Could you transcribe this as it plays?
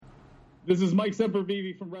This is Mike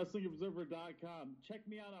Sempervive from WrestlingObserver.com. Check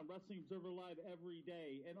me out on Wrestling Observer Live every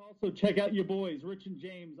day. And also check out your boys, Rich and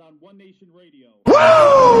James, on One Nation Radio. Woo!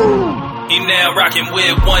 You now rocking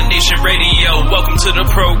with One Nation Radio. Welcome to the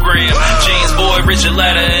program. James Boyd, Richard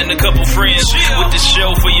Latta, and a couple friends with the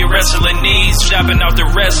show for your wrestling needs. Shopping out the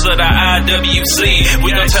rest of the IWC.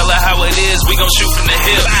 We gon' tell her how it is. We gon' shoot from the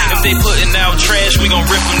hip. If they putting out trash, we gon'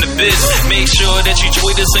 rip from the bits. Make sure that you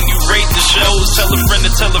tweet us and you rate the shows. Tell a friend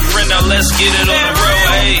to tell a friend. Now let's get it on the road.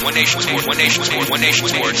 Hey. One Nation Sports. One Nation Sports. One Nation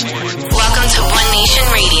Sports. Welcome to One Nation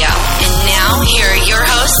Radio. And now, here are your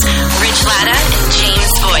hosts, Rich Latta and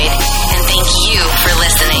James Boyd. And thank you for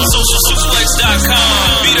listening.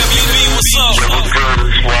 SocialSuplex.com. BWB, what's up? Yo, what's good?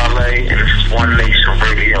 This is Wale, and this is One Nation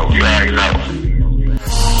Radio. You already know.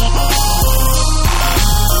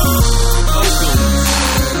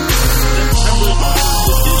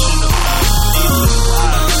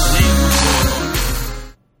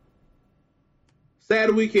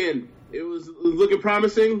 Sad weekend. It was looking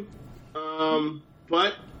promising,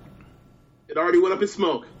 but it already went up in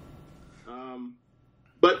smoke.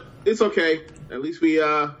 But it's okay. At least we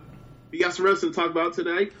got some wrestling to talk about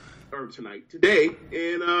today.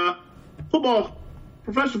 And football,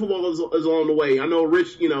 professional football is on the way. I know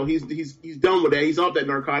Rich, he's done with that. He's off that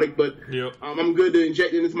narcotic, but yep. I'm good to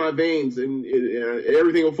inject it into my veins, and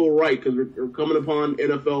everything will feel right because we're coming upon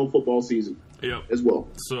NFL football season as well.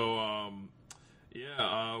 So.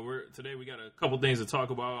 Today we got a couple things to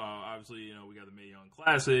talk about. Obviously, we got the Mae Young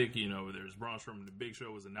Classic. There's Braun Strowman. The Big Show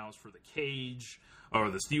was announced for the Cage, or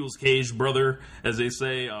the Steel's Cage brother, as they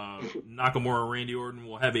say. Nakamura and Randy Orton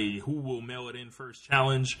will have a Who Will Mail It In First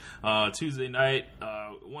challenge Tuesday night.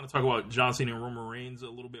 I want to talk about John Cena and Roman Reigns a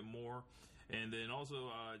little bit more. And then also,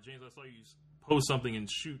 James, I saw you post something in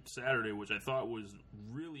Shoot Saturday, which I thought was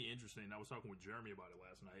really interesting. I was talking with Jeremy about it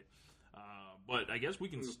last night. But I guess we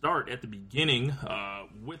can start at the beginning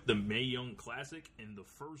with the Mae Young Classic in the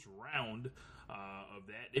first round of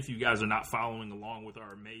that. If you guys are not following along with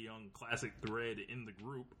our Mae Young Classic thread in the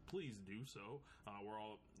group, please do so. We're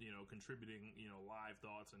all, contributing, live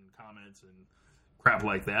thoughts and comments and crap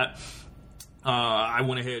like that. I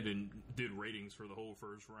went ahead and did ratings for the whole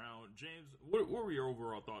first round. James, what were your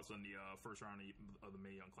overall thoughts on the first round of the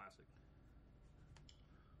Mae Young Classic?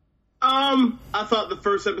 I thought the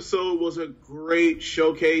first episode was a great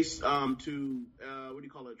showcase to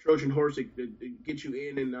Trojan horse to get you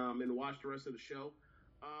in and watch the rest of the show.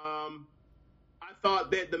 I thought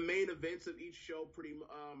that the main events of each show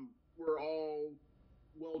were all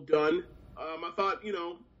well done. I thought,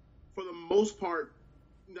 for the most part,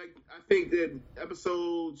 I think that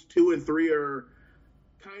episodes 2 and 3 are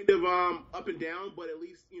kind of up and down, but at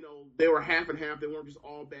least they were half and half. They weren't just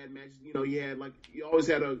all bad matches. You always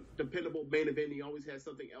had a dependable main event. And you always had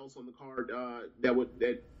something else on the card that would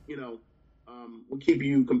keep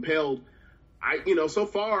you compelled. So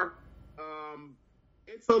far,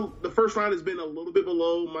 the first round has been a little bit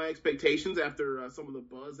below my expectations after some of the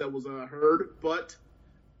buzz that was heard, but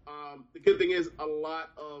the good thing is a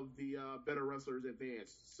lot of the better wrestlers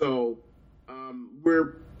advanced. So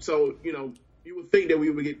you would think that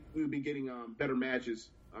we would be getting better matches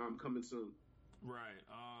coming soon. Right.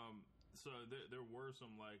 So there were some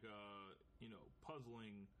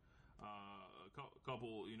puzzling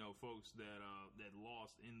couple folks that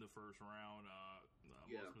lost in the first round.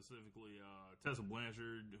 Most specifically, Tessa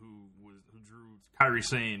Blanchard, who drew Kairi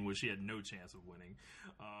Sane, which she had no chance of winning.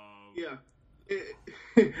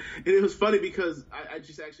 It was funny because I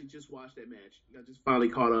just watched that match. I just finally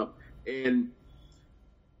caught up, and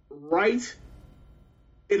right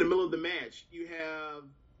in the middle of the match, you have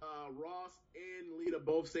Ross and Lita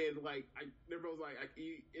both saying everyone was like,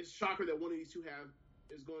 it's a shocker that one of these two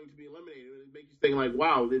is going to be eliminated. And it makes you think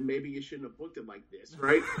wow, then maybe you shouldn't have booked it like this,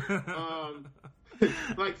 right?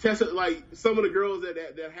 Tessa, some of the girls that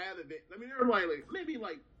had advanced. I mean, there were maybe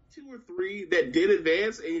 2 or 3 that did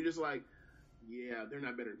advance, and you're just yeah, they're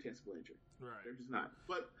not better than Tessa Blanchard. Right. They're just not.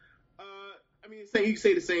 But you can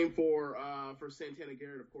say the same for Santana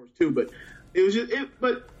Garrett, of course, too. But it was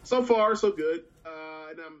but so far so good,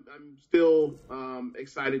 and I'm still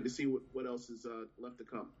excited to see what else is left to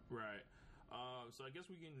come. Right. So I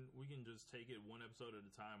guess we can just take it one episode at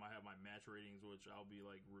a time. I have my match ratings, which I'll be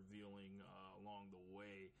revealing along the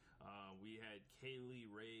way. We had Kaylee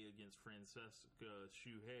Ray against Francesca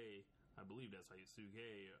Shuhei. I believe that's how you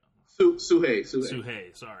Suhei.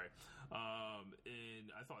 Suhei, sorry.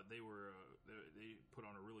 And I thought they put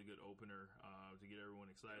on a really good opener to get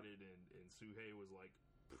everyone excited, and Suhei was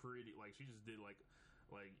pretty, she just did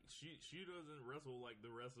Like she doesn't wrestle like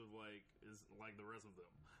the rest of the rest of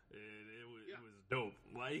them. It was dope.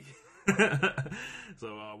 Like,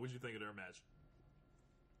 so what'd you think of their match?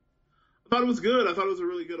 I thought it was good. I thought it was a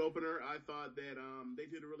really good opener. I thought that they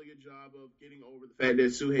did a really good job of getting over the fact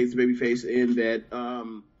that Sue hates the babyface, and that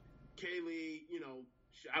Kaylee,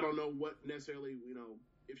 I don't know what necessarily,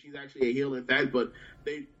 if she's actually a heel in fact, but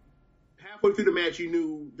they halfway through the match, you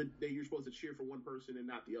knew that you're supposed to cheer for one person and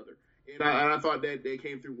not the other, and I thought that they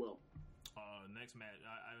came through well. Next match,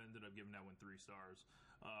 I ended up giving that one 3 stars.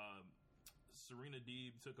 Serena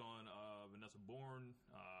Deeb took on Vanessa Bourne.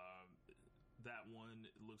 That one,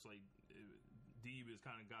 it looks like Deeb has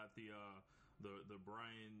kind of got the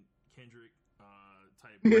Brian Kendrick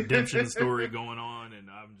type redemption story going on, and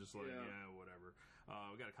I'm just like, yeah whatever.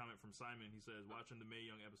 We got a comment from Simon. He says, watching the Mae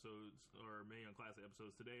Young episodes or Mae Young Classic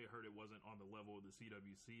episodes today, heard it wasn't on the level of the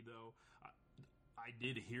CWC though. I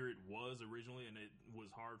did hear it was originally, and it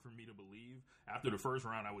was hard for me to believe. After the first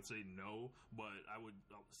round, I would say no, but I would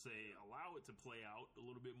say allow it to play out a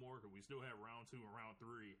little bit more, because we still have round 2 and round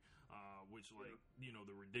 3, which,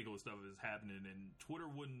 the ridiculous stuff is happening, and Twitter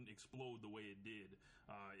wouldn't explode the way it did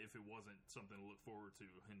if it wasn't something to look forward to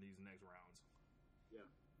in these next rounds. Yeah.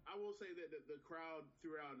 I will say that the crowd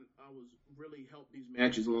throughout was really helped these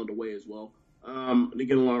matches along the way as well. To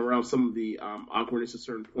get along around some of the awkwardness at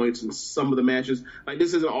certain points in some of the matches. Like,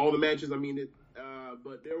 this isn't all the matches,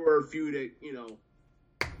 but there were a few that,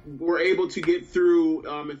 were able to get through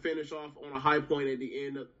and finish off on a high point at the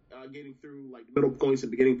end of getting through, like, the middle points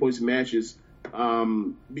and beginning points of matches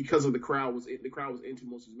because of the crowd was into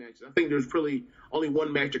most of these matches. I think there's really only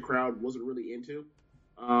one match the crowd wasn't really into.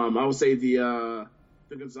 I would say the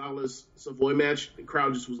Gonzalez Savoy match, the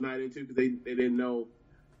crowd just was not into, because they didn't know.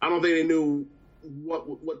 I don't think they knew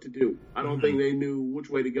what to do. I don't think they knew which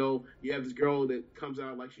way to go. You have this girl that comes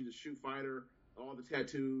out like she's a shoot fighter, all the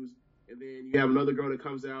tattoos, and then you have another girl that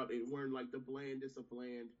comes out and wearing like the blandest of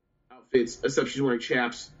bland outfits, except she's wearing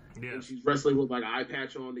chaps. Yeah. And she's wrestling with like an eye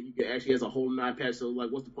patch on that you can actually has a whole eye patch. So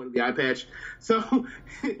like, what's the point of the eye patch? So,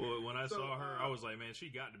 well, when I saw her, I was like, man, she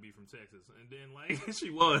got to be from Texas, and then like she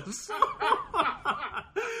was.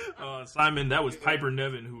 Simon, that was Piper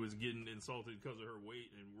Nevin who was getting insulted because of her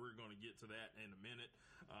weight, and we're going to get to that in a minute.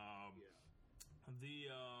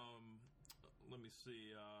 Let me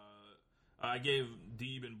see. I gave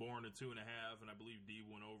Deeb and Bourne a 2.5, and I believe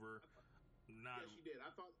Deeb went over. Yeah, she did. I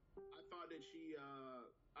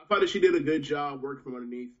thought that she did a good job working from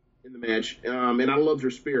underneath in the match, and I loved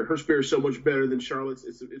her spear. Her spear is so much better than Charlotte's.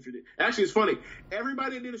 It's actually, it's funny.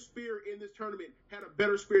 Everybody that did a spear in this tournament had a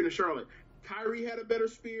better spear than Charlotte. Kyrie had a better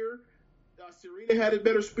spear. Serena had a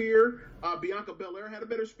better spear. Bianca Belair had a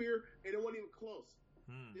better spear, and it wasn't even close.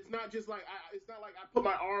 It's not just like it's not like I put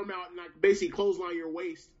my arm out and I basically clothesline your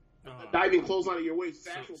waist. Diving clothesline of your waist,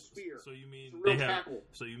 actual spear. So you mean they have?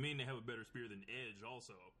 So you mean they have a better spear than Edge,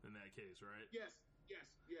 also in that case, right? Yes.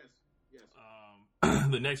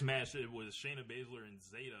 The next match, it was Shayna Baszler and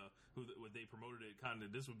Zeta, who they promoted it kind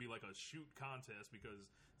of. This would be like a shoot contest,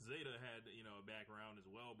 because Zeta had a background as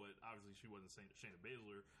well, but obviously she wasn't Shayna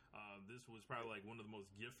Baszler. This was probably like one of the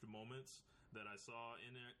most gift moments that I saw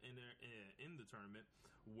in the tournament.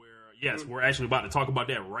 Where, yes, we're actually about to talk about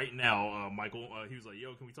that right now, Michael. He was like,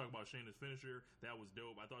 yo, can we talk about Shayna's finisher? That was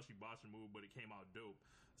dope. I thought she botched the move, but it came out dope.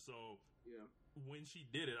 So, when she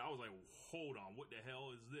did it, I was like, hold on, what the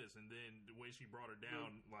hell is this? And then the way she brought her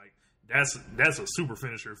down, like, that's a super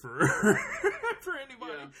finisher for for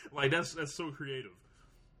anybody. Yeah. Like, that's so creative.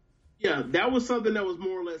 Yeah, that was something that was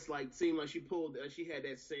more or less like seemed like she had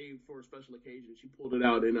that saved for a special occasion. She pulled it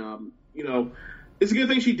out, and it's a good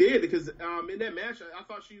thing she did, because in that match, I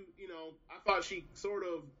thought she sort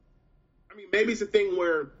of, maybe it's a thing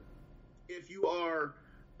where if you are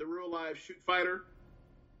the real life shoot fighter,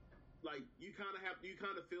 like you kind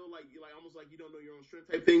of feel like almost like you don't know your own strength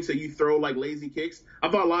type thing, so you throw like lazy kicks. I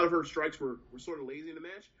thought a lot of her strikes were sort of lazy in the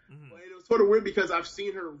match, but it was sort of weird because I've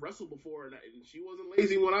seen her wrestle before, and she wasn't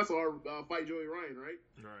lazy when I saw her fight Joey Ryan, right?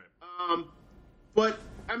 Right. But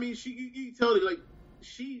you tell her like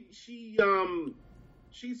she's in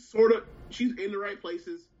the right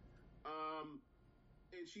places,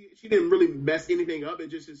 and she didn't really mess anything up. It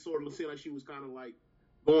just sort of seemed like she was kind of like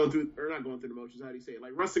not going through the motions. How do you say it?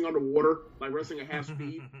 Like wrestling underwater, like wrestling at half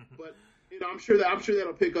speed. But I'm sure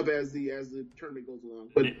that'll pick up as the tournament goes along.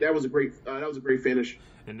 But that was a great finish.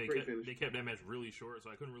 And they kept that match really short,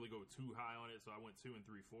 so I couldn't really go too high on it. So I went 2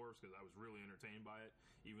 3/4 because I was really entertained by it.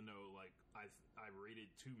 Even though like I rated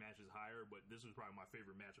 2 matches higher, but this was probably my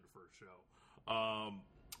favorite match of the first show. I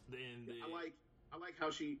like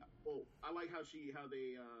how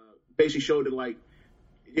they basically showed it like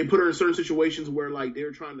they put her in certain situations where like they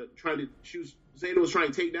were trying to Zayda was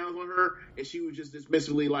trying takedowns on her, and she was just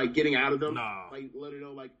dismissively like getting out of them, like let her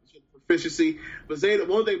know like proficiency. But Zayda,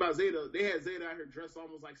 one thing about Zayda, they had Zayda out here dressed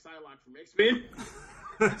almost like Psylocke from X-Men.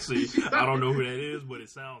 See, I don't know who that is, but it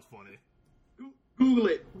sounds funny. Google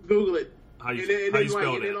it. How you And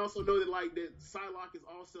spell that? then also know that like that Psylocke is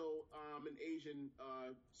also an Asian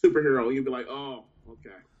superhero. And you'll be like, oh,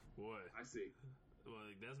 okay, boy, I see.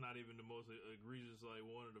 Like that's not even the most egregious like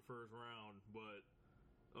one of the first round, but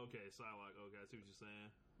okay, Psylocke. Okay, I see what you're saying.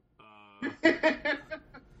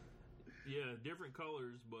 Yeah, different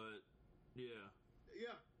colors, but yeah.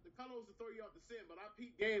 The colors to throw you off the scent, but I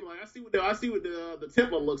peep game. Like I see what the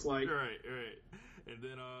tempo looks like. Right. And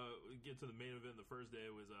then we get to the main event. The first day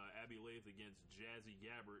was Abby Laith against Jazzy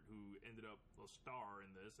Gabbert, who ended up a star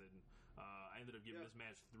in this, and I ended up giving this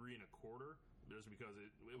match 3 1/4 just because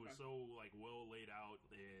it was so like well laid out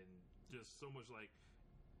and just so much like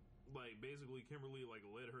basically Kimberly like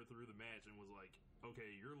led her through the match and was like, okay,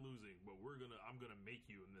 you're losing, but I'm gonna make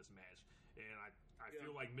you in this match, and I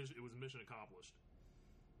feel like it was mission accomplished.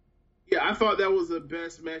 Yeah, I thought that was the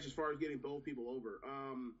best match as far as getting both people over.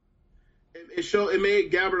 It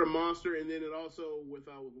made Gabbert a monster, and then it also with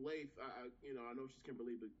Laith. I know she's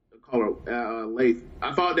Kimberly, but I call her Laith.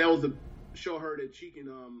 I thought that was to show her that she can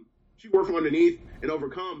she work from underneath and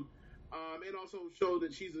overcome, and also show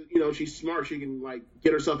that she's smart. She can like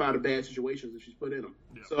get herself out of bad situations if she's put in them.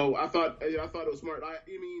 Yeah. So I thought it was smart. I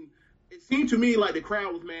mean, it seemed to me like the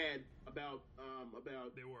crowd was mad about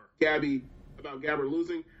Gabbert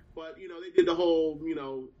losing. But, they did the whole,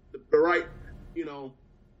 the right,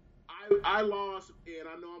 I lost, and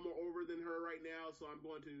I know I'm more over than her right now, so I'm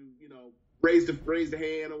going to, raise the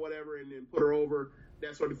hand or whatever, and then put her over,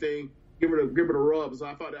 that sort of thing. Give her the rub. So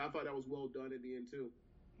I thought that was well done at the end too.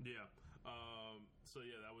 Yeah. So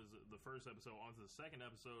yeah, that was the first episode. On to the second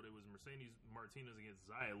episode, it was Mercedes Martinez against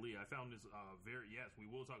Xia Li. I found this we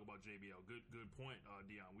will talk about JBL. Good point,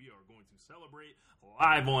 Dion. We are going to celebrate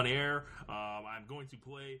live on air. I'm going to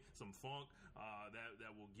play some funk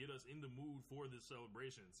that will get us in the mood for this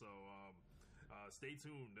celebration. So stay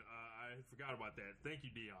tuned. I forgot about that. Thank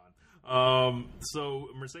you, Dion. So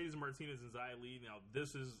Mercedes Martinez and Xia Li. Now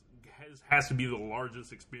this has to be the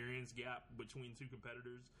largest experience gap between two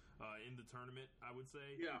competitors in the tournament, I would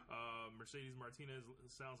say. Yeah. Mercedes Martinez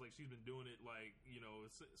sounds like she's been doing it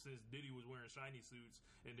since Diddy was wearing shiny suits,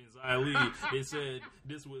 and then Xia Li, it said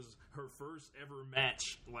this was her first ever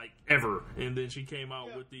match ever, and then she came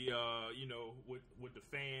out with the with the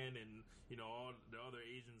fan and all the other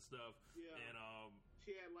Asian stuff. Yeah. And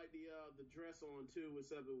she had like the dress on too,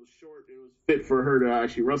 except it was short. It was fit for her to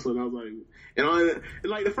actually wrestle, and I was like, and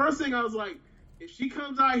like the first thing I was like, if she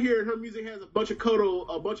comes out here and her music has a bunch of Kodo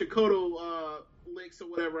licks or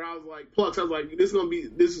whatever, I was like, plucks. I was like, this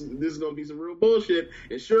is gonna be some real bullshit.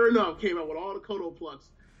 And sure enough, came out with all the Kodo plucks.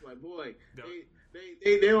 Like, boy,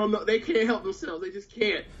 they don't know, they can't help themselves. They just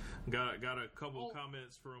can't. Got a couple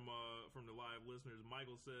comments from the live listeners.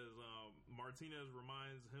 Michael says Martinez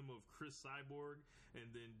reminds him of Chris Cyborg, and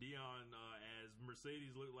then Dion as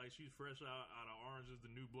Mercedes looked like she's fresh out of Orange Is the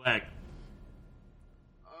New Black.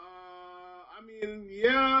 I mean,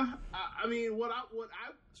 yeah. I mean, what I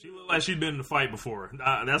she looked like she'd been in a fight before.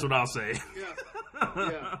 That's what I'll say. Yeah.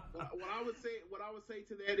 What I would say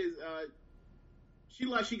to that is,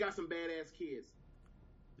 she got some badass kids.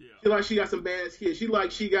 Yeah. She got some badass kids.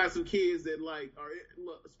 She got some kids that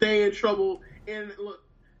stay in trouble. And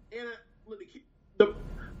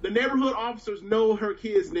the neighborhood officers know her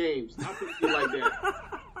kids' names. I'll put it like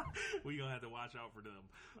that. We gonna have to watch out for them.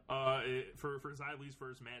 For Xia Li's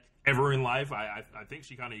first match ever in life, I think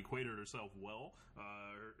she kind of equated herself well.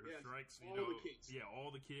 Her strikes, all the kicks. Yeah,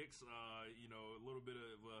 all the kicks. A little bit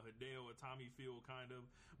of Hideo Itami feel kind of,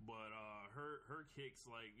 but her kicks,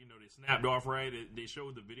 they snapped off right. They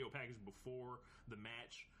showed the video package before the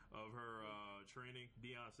match of her training.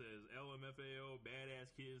 Dion says LMFAO,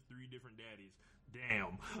 badass kids, 3 different daddies.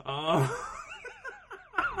 Damn.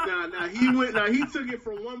 He took it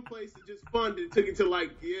from one place to just fun and took it to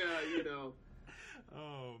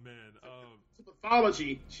Oh man. To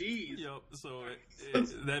pathology. Jeez. Yep. So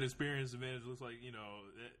that experience advantage looks like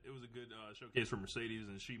it was a good showcase for Mercedes,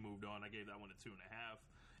 and she moved on. I gave that one a 2.5,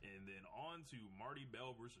 and then on to Marty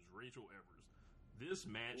Bell versus Rachel Evers. This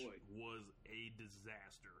match was a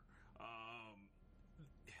disaster.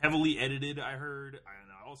 Heavily edited, I heard, and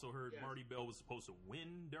I also heard Marty Bell was supposed to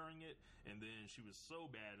win during it, and then she was so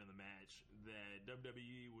bad in the match that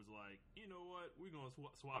WWE was like, you know what, we're going to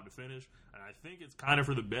swap the finish, and I think it's kind of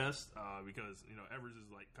for the best, because, Evers is,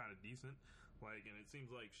 kind of decent, and it seems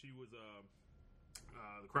like she was,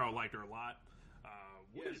 the crowd liked her a lot.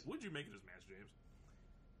 What did you make of this match, James?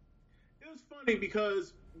 It was funny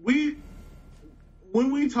because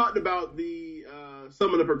when we talked about the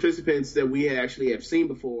some of the participants that we actually have seen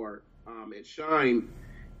before at Shine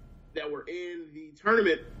that were in the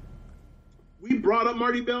tournament, we brought up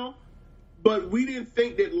Marty Bell, but we didn't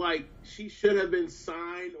think that like she should have been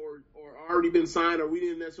signed or already been signed, or we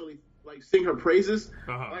didn't necessarily like sing her praises.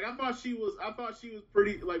 Like I thought she was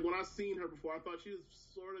pretty. Like when I seen her before, I thought she was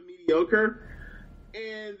sort of mediocre.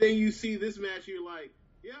 And then you see this match, you're like,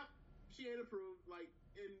 yeah, she ain't improved. Like,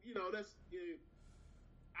 and you know that's.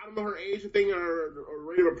 I don't know her age and thing or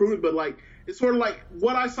rate of improvement, but like it's sort of like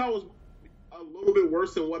what I saw was a little bit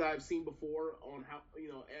worse than what I've seen before on how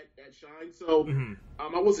at Shine. So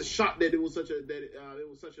I wasn't shocked that it was such a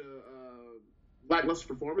lackluster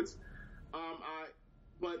performance.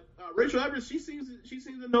 But Rachel Evans, she seems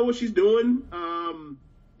to know what she's doing.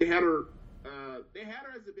 They had her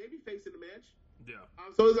as the baby face in the match. Yeah.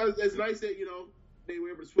 So it's nice that they were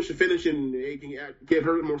able to switch the finish and they can give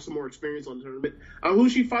her some more experience on the tournament.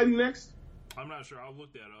 Who's she fighting next? I'm not sure. I'll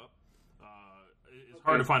look that up. It's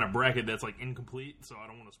hard to find a bracket that's like incomplete, so I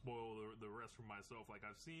don't want to spoil the rest for myself. Like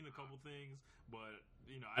I've seen a couple things, but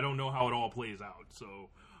I don't know how it all plays out. So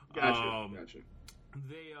Gotcha.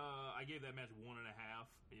 I gave that match 1.5.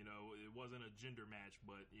 It wasn't a gender match,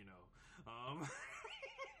 but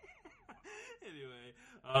anyway,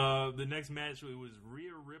 the next match it was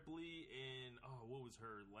Rhea Ripley and what was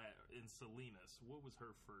her in Salinas? What was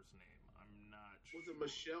her first name? I'm not sure. Was it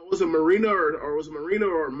Michelle? Was it Marina or was it Marina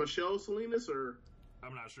or Michelle Salinas or?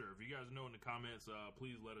 I'm not sure. If you guys know in the comments,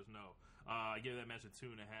 please let us know. I gave that match a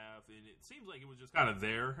 2.5, and it seems like it was just kind of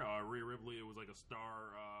there. Rhea Ripley, it was like a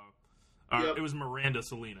star. Yep. It was Miranda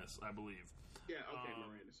Salinas, I believe. Yeah, okay,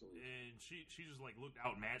 Miranda Salinas. And she just like looked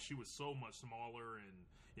outmatched. She was so much smaller, and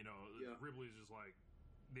Ripley's just like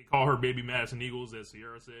they call her Baby Madison Eagles, as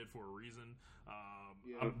Sierra said, for a reason.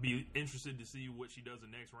 I'll be interested to see what she does the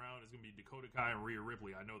next round. It's gonna be Dakota Kai and Rhea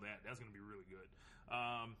Ripley. I know that. That's gonna be really good.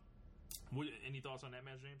 Any thoughts on that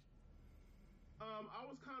match, James? I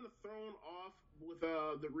was kind of thrown off with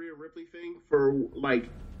the Rhea Ripley thing for like,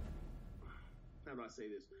 how do I say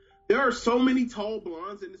this? There are so many tall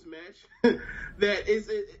blondes in this match that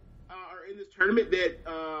are in this tournament that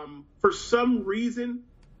for some reason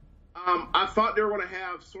I thought they were going to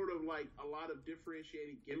have sort of like a lot of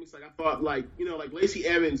differentiating gimmicks. Like I thought like Lacey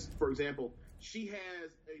Evans, for example, she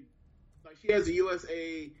has a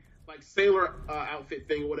USA like sailor outfit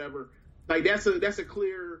thing or whatever. Like that's a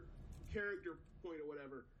clear character point or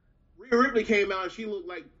whatever. Rhea Ripley came out and she looked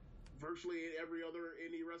like virtually every other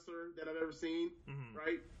indie wrestler that I've ever seen,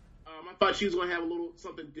 right? I thought she was going to have a little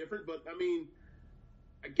something different, but I mean,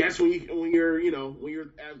 I guess when you're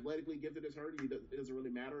athletically gifted as her, it doesn't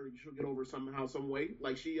really matter. She'll get over somehow, some way.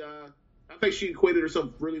 Like I think she equated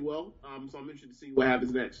herself really well. So I'm interested to see what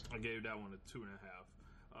happens next. I gave that one a 2.5.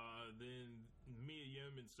 Then Mia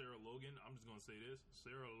Yim and Sarah Logan. I'm just gonna say this: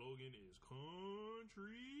 Sarah Logan is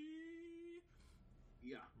country.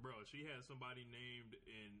 Yeah, bro, she has somebody named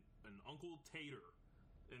an Uncle Tater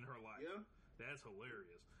in her life. Yeah, that's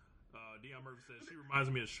hilarious. Dion Murphy says she reminds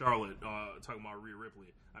me of Charlotte. Talking about Rhea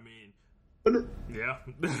Ripley. I mean, yeah,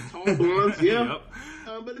 tall blondes. Yeah, yep.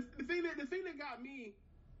 But the thing that got me,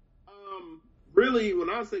 really, when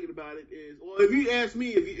I was thinking about it, is if you ask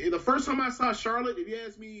me, the first time I saw Charlotte, if you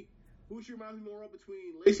ask me who she reminds me more of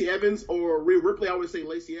between Lacey Evans or Rhea Ripley, I would say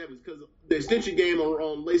Lacey Evans because the extension game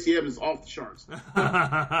on Lacey Evans is off the charts.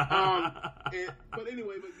 But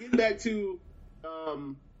anyway, getting back to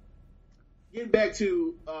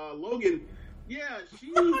Logan, yeah,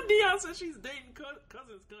 she. Dion says she's dating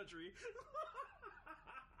Cousin's Country.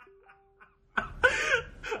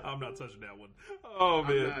 I'm not touching that one. Oh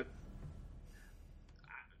man,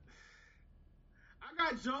 I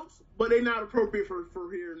got jokes, but they're not appropriate for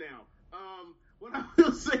here now. What I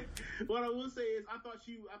will say is, I thought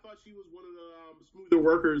she was one of the smoother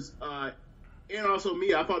workers, and also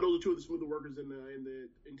Mia. I thought those were two of the smoother workers in the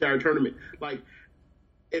entire tournament. Like,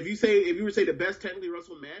 if you were to say the best technically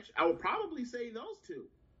wrestled match, I would probably say those two.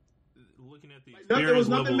 Looking at the there was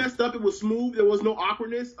nothing messed up. It was smooth. There was no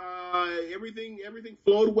awkwardness. Everything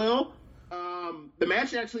flowed well. The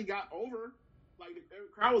match actually got over. Like the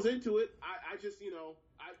crowd was into it. I just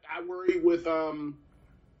I worry with I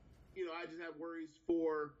just have worries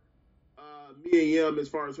for Mia Yim as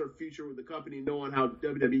far as her future with the company, knowing how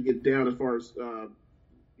WWE gets down as far as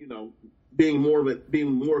being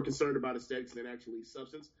more concerned about aesthetics than actually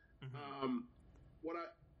substance.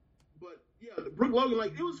 The Brooke Logan,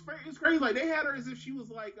 like it was crazy. Like they had her as if she was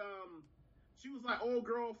like old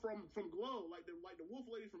girl from Glow, like the wolf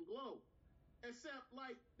lady from Glow. Except,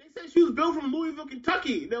 like, they said she was built from Louisville,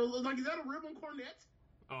 Kentucky. They was like, is that a rib on Cornette?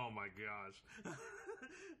 Oh my gosh.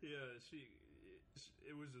 Yeah,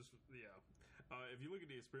 it was just, yeah. If you look at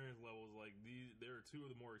the experience levels, like there are two of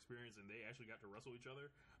the more experienced, and they actually got to wrestle each other.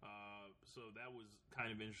 So that was kind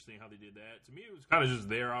of interesting how they did that. To me, it was kind of just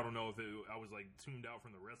there. I don't know if I was like tuned out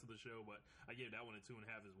from the rest of the show, but I gave that one a 2.5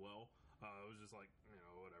 as well. It was just like,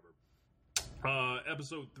 whatever.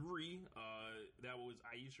 Episode 3, that was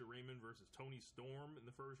Aisha Raymond versus Toni Storm in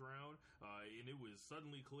the first round, and it was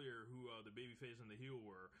suddenly clear who the babyface and the heel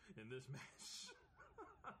were in this match.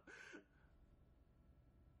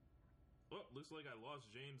 Well, looks like I lost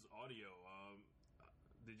James' audio.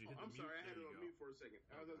 Did you hit the I'm mute? sorry, I had it on Go. mute for a second.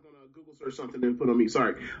 I was just going to Google search something and put on mute.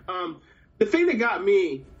 Sorry. The thing that got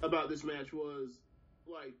me about this match was,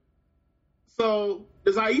 like, so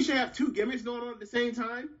does Aisha have two gimmicks going on at the same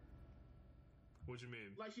time? What you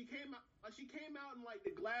mean? Like she came out in like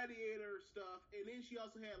the gladiator stuff, and then she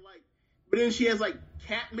also had like, but then she has like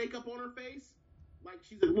cat makeup on her face, like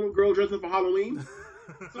she's a little girl dressed up for Halloween.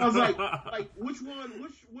 So I was like which one?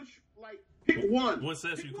 Which like pick one. What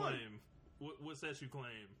sets pick you one. claim? What sets you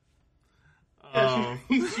claim?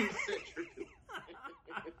 She said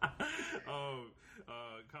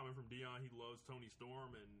Comment from Dion, he loves Toni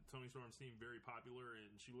Storm, and Toni Storm seemed very popular, and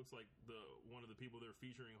she looks like one of the people they're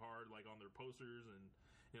featuring hard, like on their posters and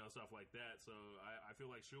stuff like that. So I feel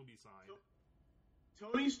like she'll be signed.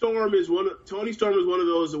 Toni Storm is one of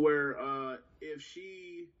those where if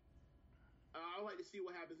she, I'd like to see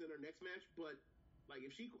what happens in her next match, but like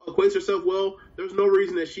if she acquaints herself well, there's no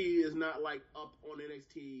reason that she is not like up on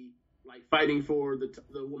NXT, like fighting for the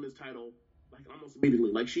women's title. Like almost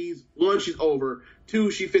immediately, like she's over.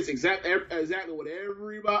 2, she fits exactly what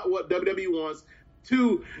WWE wants.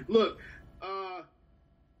 2, look, I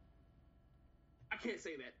can't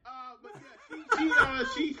say that. But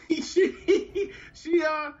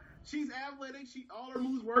yeah, she's athletic. All her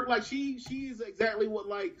moves work. Like she is exactly what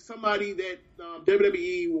like somebody that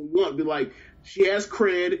WWE will want. But like she has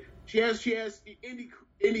cred. She has indie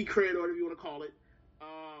cred, or whatever you want to call it.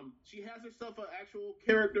 She has herself an actual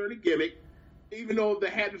character and a gimmick. Even though the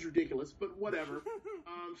hat is ridiculous, but whatever.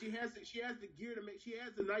 She has the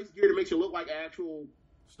nice gear to make you look like an actual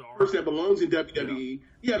Star person that belongs in WWE.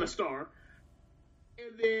 Yeah, the star.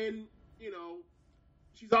 And then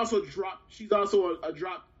she's also a dropout.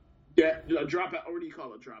 Or what do you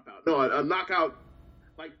call it? Dropout? No, a knockout.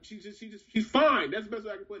 Like she's fine. That's the best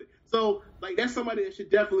way I can put it. So like that's somebody that should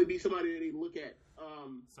definitely be somebody that they look at.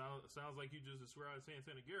 Sounds like you just described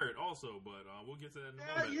Santana Garrett also, but we'll get to that in a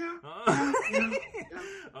moment.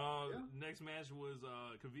 Next match was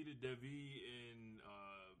Kavita Devi and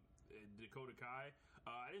Dakota Kai.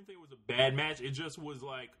 I didn't think it was a bad match. It just was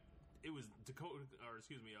like Kavita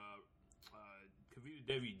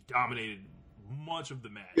Devi dominated much of the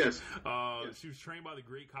match. Yes. She was trained by the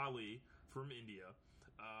great Khali from India.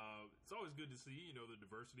 It's always good to see, the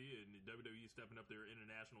diversity and the WWE stepping up their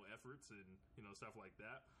international efforts and, stuff like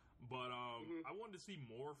that. But I wanted to see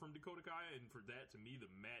more from Dakota Kai, and for that, to me, the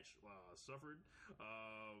match suffered.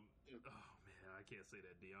 Oh, man, I can't say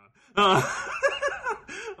that, Dion.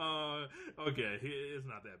 Okay, it's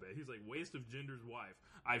not that bad. He's like, waste of Jinder's wife.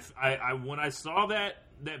 I when I saw that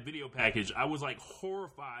video package, I was like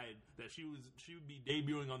horrified that she would be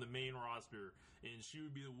debuting on the main roster, and she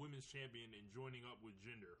would be the women's champion and joining up with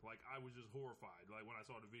Jinder. Like, I was just horrified, like, when I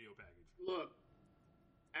saw the video package. Look,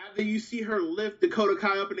 after you see her lift Dakota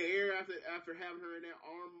Kai up in the air after having her in that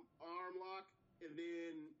arm lock, and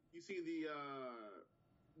then you see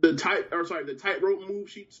the tightrope move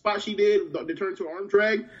she did, the turn to arm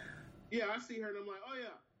drag. Yeah, I see her and I'm like, oh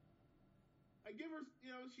yeah. I give her,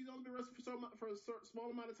 she's only been wrestling for a small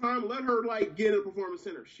amount of time. Let her like get in a performance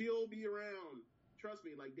center. She'll be around. Trust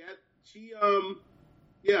me, like that. She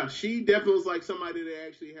definitely is like somebody that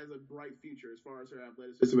actually has a bright future as far as her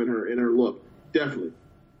athleticism and her look. Definitely.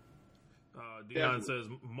 Dion says,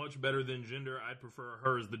 much better than Jinder. I'd prefer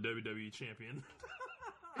her as the WWE champion.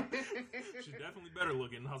 She's definitely better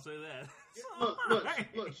looking, I'll say that. Look,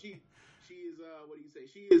 she is, what do you say?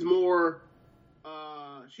 She is more,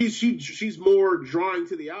 she's more drawing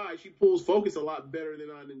to the eye. She pulls focus a lot better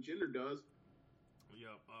than Jinder does.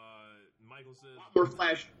 Yep. Michael says, more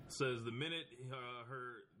flash. Says the minute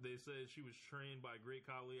they said she was trained by Great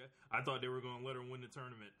Khali, I thought they were going to let her win the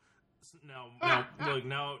tournament. Now,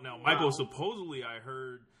 Michael, supposedly I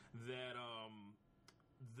heard that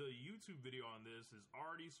the YouTube video on this has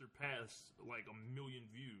already surpassed like 1 million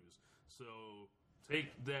views. So take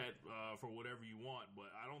that for whatever you want, but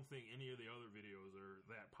I don't think any of the other videos are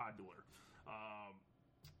that popular.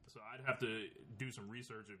 So I'd have to do some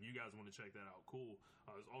research. If you guys want to check that out, cool.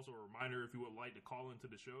 There's also a reminder, if you would like to call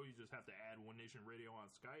into the show, you just have to add One Nation Radio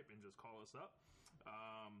on Skype and just call us up.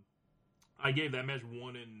 I gave that match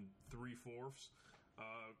 1 3/4.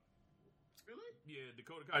 Really? Yeah,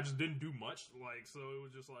 Dakota Kai just didn't do much. So it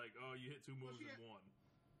was just like, oh, you hit 2 moves in one.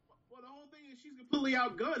 Well, the whole thing is she's completely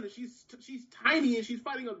outgunned, and she's tiny, and she's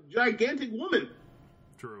fighting a gigantic woman.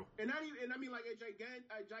 True. And I mean like a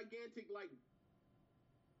gigantic like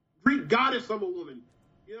Greek goddess of a woman.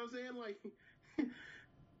 You know what I'm saying? Like,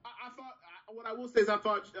 I thought what I will say is I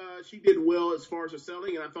thought she did well as far as her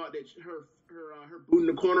selling, and I thought that her boot in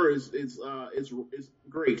the corner is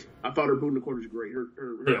great. I thought her boot in the corner is great.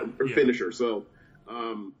 Her finisher. So,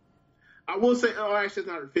 I will say, actually, that's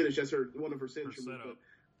not her finish. That's one of her signature moves.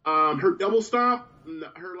 Her double stomp,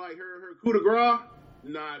 her coup de grace,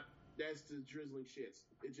 that's the drizzling shits.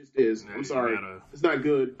 It just is. I'm sorry. It's not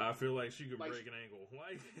good. I feel like she could break an ankle.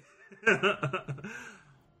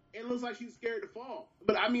 It looks like she's scared to fall.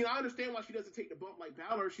 But I mean, I understand why she doesn't take the bump like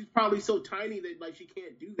Balor. She's probably so tiny that she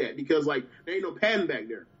can't do that because there ain't no padding back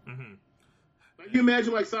there. Mm-hmm. You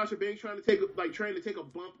imagine Sasha Banks trying to take a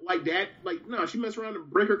bump like that? No, she messed around and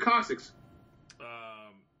break her coccyx.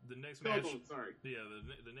 The next match. Sorry. Yeah,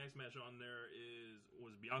 the next match on there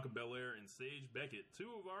was Bianca Belair and Sage Beckett,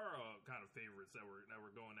 two of our kind of favorites that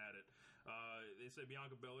were going at it. They said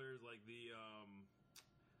Bianca Belair is like the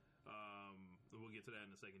we'll get to that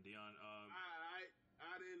in a second, Dion.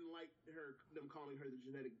 I didn't like them calling her the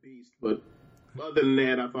genetic beast, but other than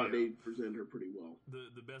that, I thought they presented her pretty well.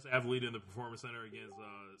 The best athlete in the Performance Center against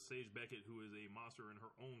Sage Beckett, who is a monster in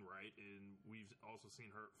her own right, and we've also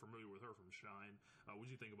seen her familiar with her from Shine. What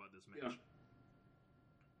did you think about this match?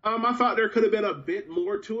 Yeah. I thought there could have been a bit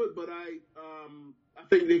more to it, but I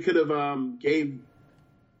think they could have gave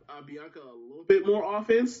Bianca a little bit more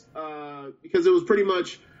offense because it was pretty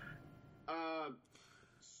much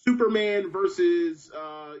Superman versus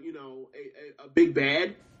a big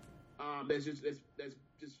bad that's just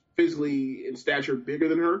physically in stature bigger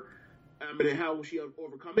than her. And how will she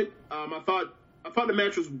overcome it? I thought the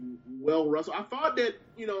match was well wrestled. I thought that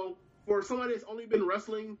for somebody that's only been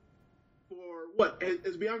wrestling for what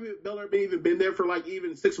has Bianca Belair been there for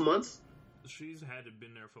even 6 months? She's had to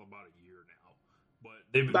been there for about a year now, but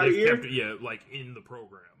they've kept her, in the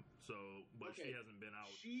program. So, but she hasn't been out.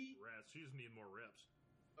 She just needs more reps.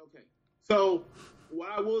 Okay. So what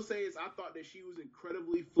I will say is I thought that she was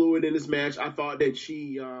incredibly fluid in this match. I thought that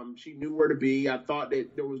she knew where to be. I thought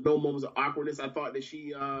that there was no moments of awkwardness. I thought that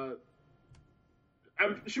she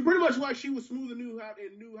pretty much she was smooth and knew how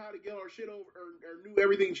to get her shit over or knew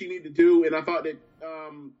everything she needed to do. And I thought that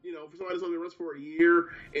for somebody that's only wrestled for a year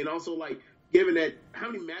and also given that how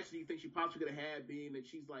many matches do you think she possibly could have had being that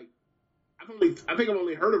she's I think I've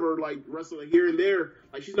only heard of her wrestling here and there.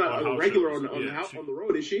 She's not a regular on the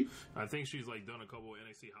road, is she? I think she's done a couple of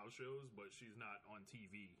NXT house shows, but she's not on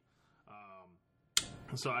TV.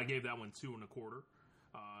 So I gave that one 2 1/4.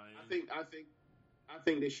 I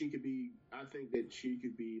think that she could be. I think that she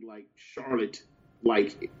could be like Charlotte.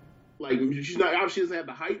 She's not obviously she doesn't have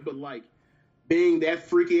the height, but being that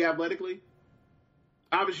freaky athletically.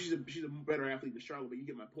 Obviously, she's a better athlete than Charlotte, but you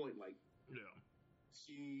get my point. Yeah.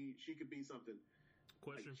 She could be something.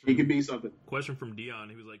 Question from Dion.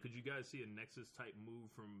 He was like, could you guys see a Nexus type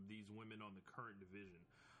move from these women on the current division?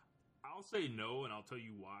 I'll say no, and I'll tell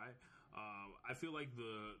you why. I feel like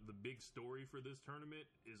the big story for this tournament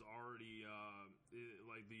is already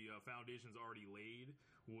the foundation's already laid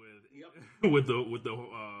with the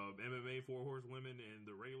MMA 4 horsewomen and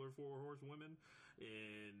the regular 4 horsewomen,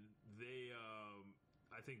 and they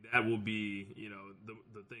I think that will be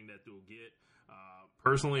the thing that they'll get.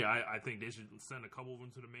 Personally, I think they should send a couple of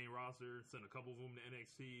them to the main roster, send a couple of them to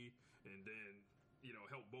NXT, and then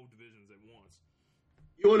help both divisions at once.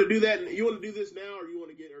 You want to do that? You want to do this now, or you want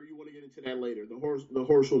to get into that later? The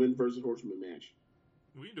horsewoman versus horsewoman match.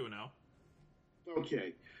 We can do it now.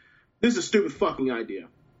 Okay, this is a stupid fucking idea.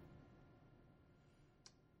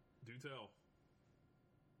 Do tell.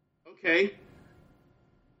 Okay.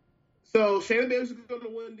 So Shayna Baszler is going to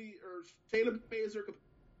win Shayna Baszler could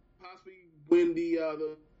possibly win the.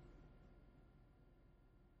 Uh-oh.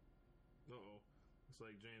 Looks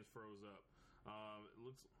like James froze up.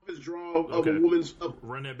 His draw of a woman's.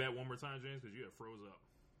 Run that back one more time, James, because you have froze up.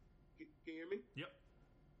 Can you hear me? Yep.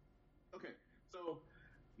 Okay, so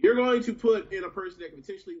you're going to put in a person that can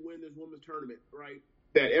potentially win this women's tournament, right?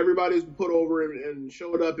 That everybody's put over and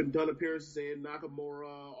showed up and done appearances in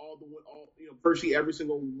Nakamura, virtually every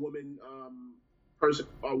single woman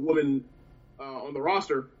on the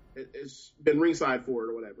roster has been ringside for it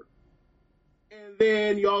or whatever. And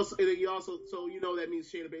then you also, so you know that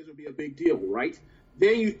means Shayna Baszler would be a big deal, right?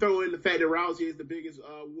 Then you throw in the fact that Rousey is the biggest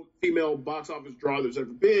female box office draw there's ever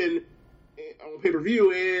been on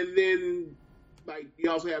pay-per-view, and then like you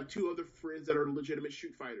also have two other friends that are legitimate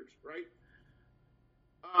shoot fighters, right?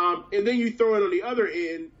 And then you throw in on the other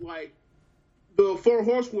end, like the 4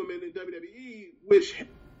 horsewomen in WWE, which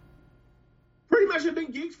pretty much have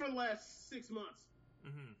been geeks for the last 6 months.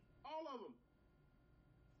 Mm-hmm. All of them.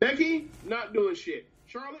 Becky, not doing shit.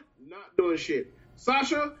 Charlotte, not doing shit.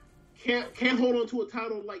 Sasha can't hold on to a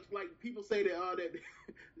title like people say that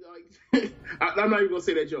like I'm not even gonna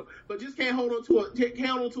say that joke, but just can't hold on to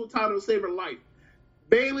a title to save her life.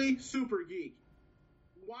 Bayley, super geek.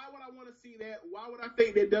 Why would I want to see that? Why would I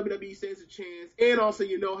think that WWE stands a chance? And also,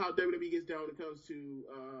 you know how WWE gets down when it comes to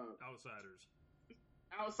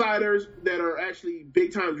outsiders that are actually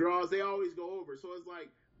big time draws. They always go over. So it's like,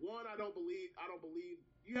 one, I don't believe.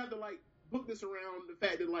 You have to like book this around the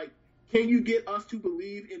fact that like, can you get us to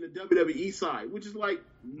believe in the WWE side? Which is like,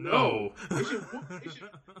 no. It should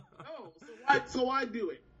no. So why do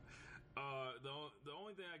it? The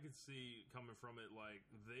only thing I could see coming from it, like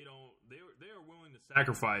they are willing to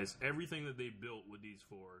sacrifice everything that they built with these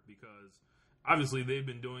 4 because obviously they've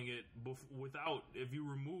been doing it without. If you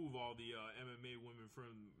remove all the MMA women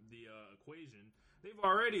from the equation, they've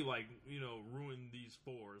already like ruined these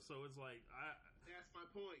 4. So it's like that's my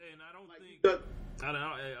point. And I don't like, think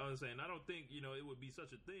I was saying I don't think it would be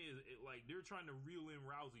such a thing. Like they're trying to reel in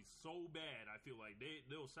Rousey so bad. I feel like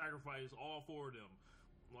they'll sacrifice all 4 of them.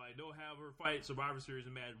 Like, they'll have her fight Survivor Series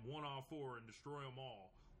and match 1 on 4 and destroy them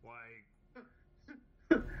all.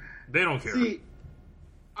 Like, they don't care. See,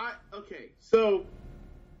 so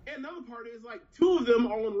another part is, like, 2 of them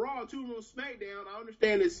are on Raw, 2 of them on SmackDown. I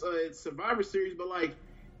understand it's Survivor Series, but, like,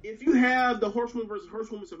 if you have the Horsewoman versus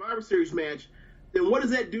Horsewoman Survivor Series match, then what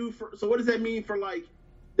does that do so what does that mean for, like,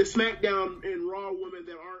 the SmackDown and Raw women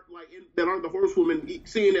that aren't the Horsewomen,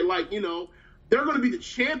 seeing that, like, they're going to be the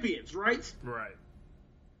champions, right? Right.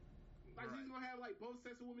 He's gonna have like both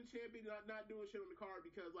sets of women champions not doing shit on the card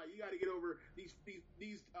because like you got to get over these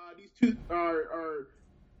 2 are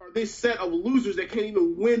this set of losers that can't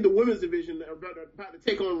even win the women's division are about to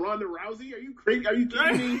take on Ronda Rousey. Are you crazy? Are you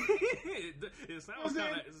kidding me? It sounds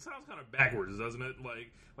kind of backwards, doesn't it?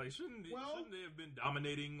 Like shouldn't they have been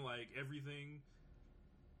dominating like everything?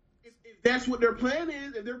 If that's what their plan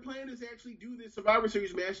is, if their plan is to actually do this Survivor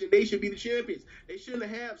Series match, then they should be the champions. They shouldn't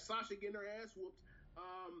have Sasha getting her ass whooped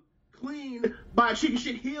clean by a chicken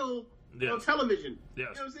shit heel on television. Yes. You know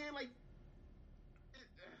what I'm saying? Like,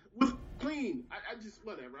 with clean, I just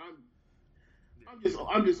whatever. I'm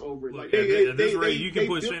just over it. Look, like at this rate, you can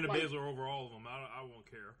put Shayna Baszler over all of them. I won't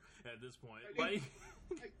care at this point. I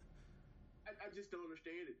just don't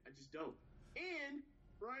understand it. I just don't. And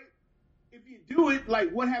right, if you do it, like,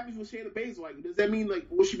 what happens with Shayna Baszler? Like, does that mean like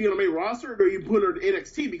will she be on the main roster, or you put her to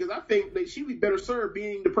NXT? Because I think that she'd be better served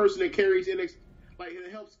being the person that carries NXT. Like,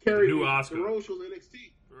 it helps carry the road shows in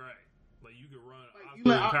NXT. Right. Like, you could run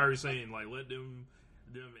Asuka and Kairi Sane, like, let them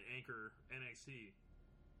anchor NXT.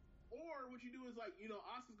 Or what you do is, like,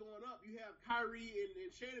 Asuka's going up. You have Kairi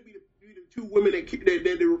and Shayna be the 2 women that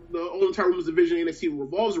the whole entire women's division in NXT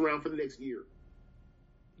revolves around for the next year.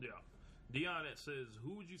 Yeah. Dion says,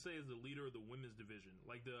 who would you say is the leader of the women's division?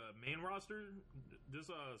 Like, the main roster?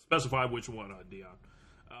 Just specify which one, Dion.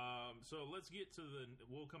 So let's get to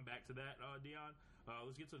we'll come back to that, Dion.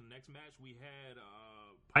 Let's get to the next match. We had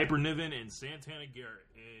Piper Niven and Santana Garrett.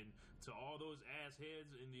 And to all those ass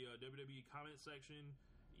heads in the WWE comment section,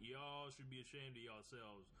 y'all should be ashamed of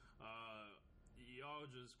yourselves. Y'all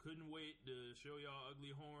just couldn't wait to show y'all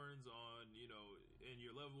ugly horns on, and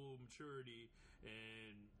your level of maturity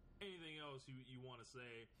and anything else you want to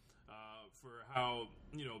say for how,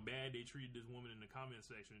 bad they treated this woman in the comment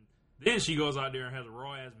section. Then she goes out there and has a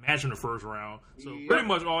raw ass match in the first round. So pretty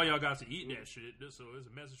much all y'all got to eat that shit. So it's a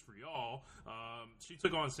message for y'all. She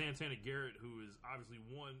took on Santana Garrett, who is obviously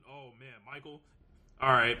oh man, Michael.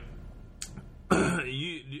 All right.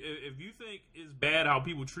 If you think it's bad how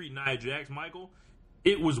people treat Nia Jax, Michael,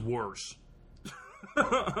 it was worse. So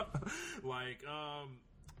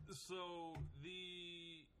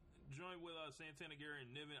the joint with Santana Garrett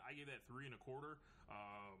and Niven, I gave that 3 1/4.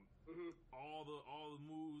 All the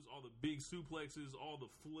moves, all the big suplexes, all the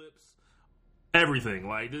flips, everything.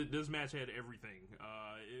 Like this match had everything.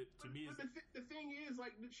 The thing is,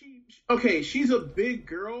 like, she's a big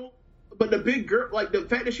girl, but the big girl, like the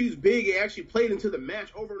fact that she's big, it actually played into the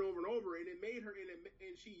match over and over and over, and it made her,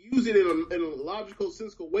 and she used it in a logical,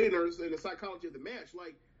 sensical way in the psychology of the match.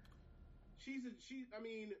 Like, I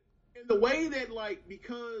mean, in the way that, like,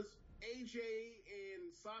 because AJ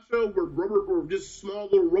and Sasha were just small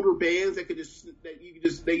little rubber bands that you could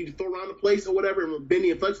just throw around the place or whatever, and were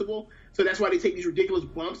bendy and flexible. So that's why they take these ridiculous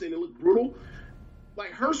bumps and they look brutal.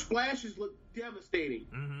 Like, her splashes look devastating.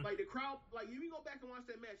 Mm-hmm. Like, the crowd, like, if you go back and watch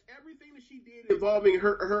that match, everything that she did involving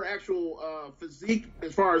her actual physique,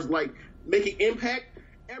 as far as like making impact,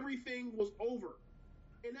 everything was over.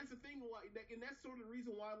 And that's the thing, and that's sort of the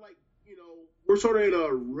reason why, like, you know, we're sort of in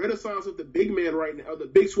a renaissance of the big men right now, of the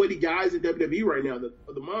big sweaty guys in WWE right now,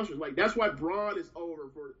 the monsters. Like, that's why Braun is over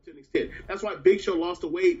to an extent. That's why Big Show lost the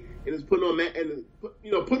weight and is putting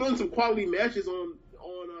on some quality matches on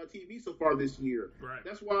TV so far this year. Right.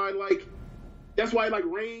 That's why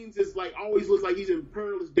Reigns is like always looks like he's in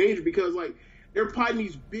perilous danger, because like they're fighting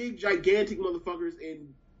these big gigantic motherfuckers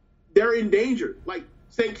and they're in danger. Like,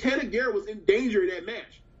 Santana Garrett was in danger in that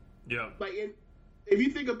match. Yeah. Like, if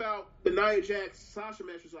you think about the Nia Jax Sasha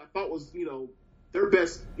match, which I thought was, you know, their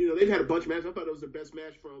best, you know, they've had a bunch of matches. I thought it was their best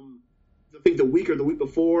match from, I think, the week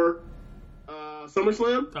before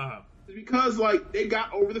SummerSlam. Uh-huh. Because, like, they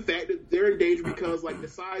got over the fact that they're in danger because, like, the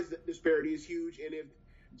size disparity is huge, and if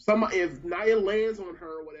Nia lands on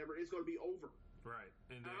her or whatever, it's going to be over. Right.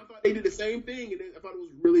 And I thought they did the same thing, and I thought it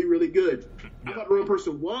was really, really good. Yeah. I thought the wrong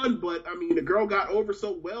person won, but, I mean, the girl got over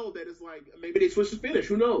so well that it's like, maybe they switched the finish.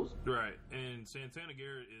 Who knows? Right. And Santana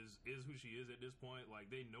Garrett is who she is at this point. Like,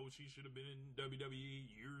 they know she should have been in WWE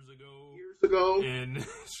years ago. And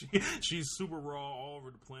she's super raw all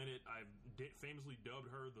over the planet. I've famously dubbed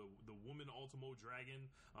her the woman Ultimo Dragon.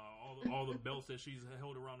 All the belts that she's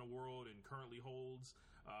held around the world and currently holds.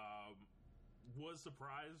 Was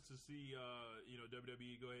surprised to see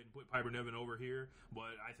WWE go ahead and put Piper Niven over here,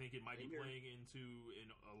 but I think it might be playing into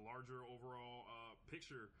a larger overall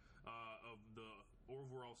picture of the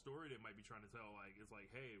overall story that might be trying to tell. Like, it's like,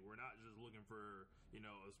 hey, we're not just looking for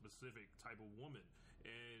a specific type of woman,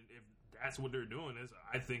 and if that's what they're doing,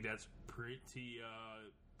 I think that's pretty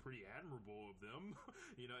admirable of them.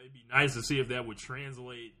 It'd be nice to see if that would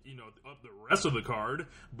translate up the rest of the card,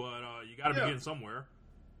 but you got to begin somewhere.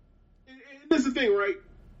 And this is the thing, right?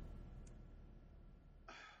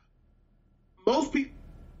 Most people,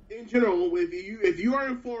 in general, if you are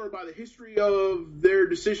informed by the history of their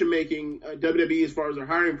decision making, WWE, as far as their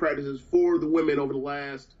hiring practices for the women over the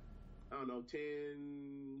last, I don't know,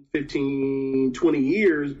 10, 15, 20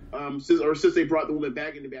 years, since they brought the women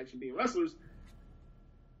back into actually being wrestlers,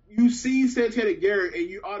 you see Santana Garrett and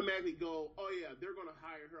you automatically go, oh yeah, they're going to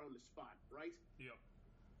hire her on the spot, right? Yep.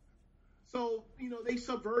 So, they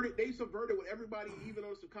subverted what everybody, even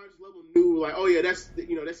on a subconscious level, knew, like, oh yeah, that's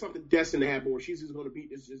something destined to happen, where she's just going to beat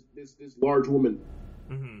this large woman.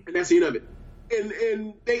 Mm-hmm. And that's the end of it.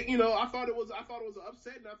 And they, I thought it was an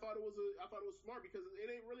upset, and I thought it was smart, because it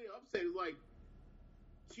ain't really an upset. It's like,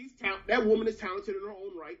 that woman is talented in her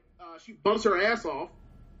own right. She bumps her ass off.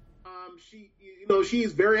 She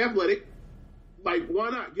is very athletic. Like, why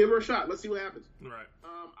not? Give her a shot. Let's see what happens. Right.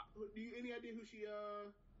 Any idea who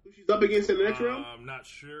she's up against in the next round? I'm not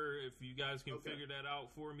sure. If you guys can figure that out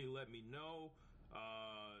for me, let me know.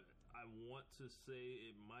 I want to say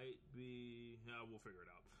it might be... we'll figure it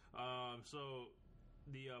out. So,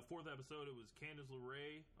 the fourth episode, it was Candice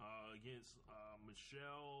LeRae against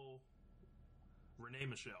Renee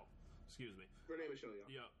Michelle. Excuse me. Renee Michelle,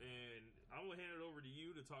 yeah. Yeah, and I'm going to hand it over to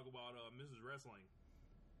you to talk about Mrs. Wrestling.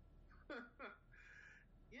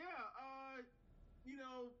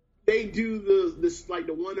 They do this like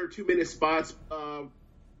the 1 or 2 minute spots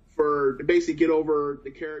to basically get over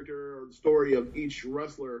the character or the story of each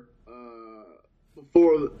wrestler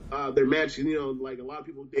before their match. Like a lot of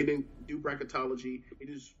people, they didn't do bracketology; they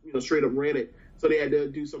just straight up ran it. So they had to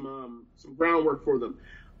do some groundwork for them.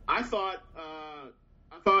 I thought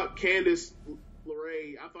Candice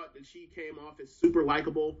LeRae, I thought that she came off as super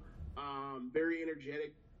likable, very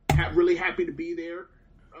energetic, really happy to be there.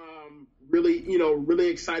 Really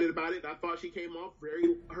excited about it. I thought she came off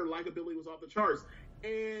her likability was off the charts.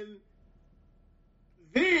 And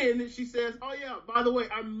then she says, oh yeah, by the way,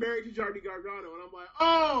 I'm married to Johnny Gargano. And I'm like,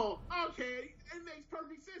 oh, okay. It makes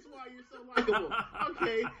perfect sense why you're so likable.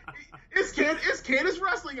 Okay. It's Candice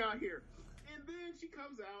Wrestling out here. And then she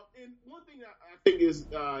comes out, and one thing that I think is,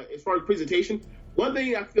 as far as presentation, one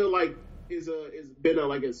thing I feel like is been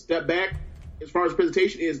a step back as far as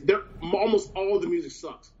presentation is almost all the music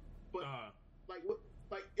sucks. But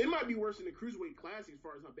like it might be worse than the Cruiserweight Classic as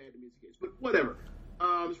far as how bad the music is. But whatever.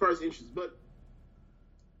 As far as inches, but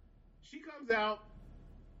she comes out,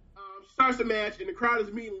 she starts the match, and the crowd is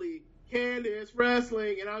immediately Candice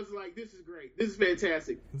Wrestling, and I was like, this is great, this is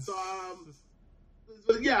fantastic. So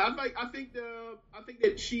Yeah, I think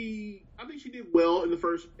that she did well in the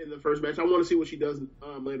first match. I want to see what she does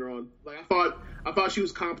later on. Like I thought she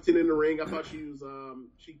was competent in the ring. I thought she was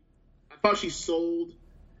she sold.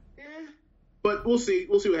 But we'll see.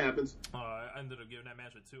 We'll see what happens. I ended up giving that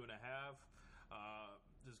match a 2.5.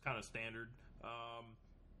 Just kind of standard.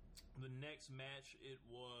 The next match, it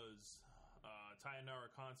was Taynara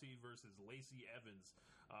Conti versus Lacey Evans.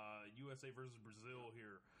 USA versus Brazil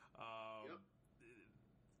here.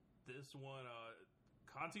 This one,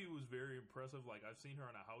 Conti was very impressive. Like, I've seen her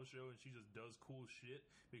on a house show, and she just does cool shit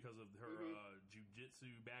because of her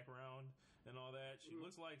jiu-jitsu background and all that. She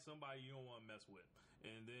looks like somebody you don't want to mess with.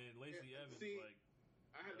 And then Lacey Evans, like,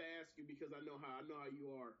 I have to ask you because I know how you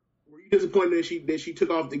are. Were you disappointed that she took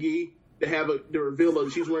off the gi to have the reveal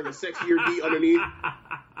of she's wearing a sexier gi underneath?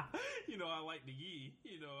 I like the gi.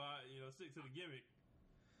 Stick to the gimmick.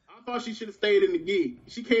 I thought she should have stayed in the gi.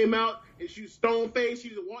 She came out and she was stone faced. She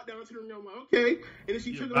just walked down to the ring. I'm like, okay. And then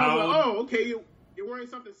she took it off. Like, oh, okay. You're wearing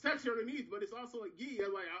something sexy underneath, but it's also a gi. I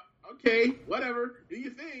was like, okay, whatever. Do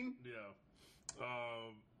your thing. Yeah.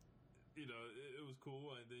 It was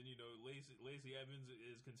cool. And then Lacey Evans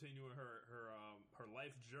is continuing her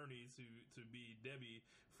life journey to be Debbie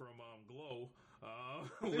from Glow,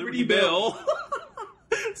 Liberty Bell.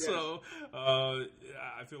 So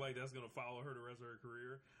I feel like that's going to follow her the rest of her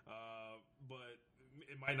career. But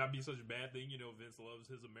it might not be such a bad thing. Vince loves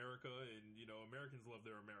his America, and Americans love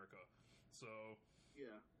their America. So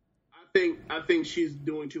yeah, I think she's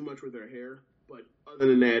doing too much with her hair. But other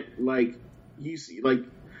than that, like you see, like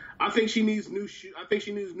I think she needs new shoes. I think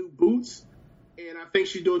she needs new boots, and I think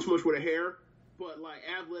she's doing too much with her hair. But like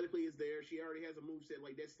athletically is there. She already has a moveset.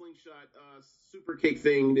 Like that slingshot super kick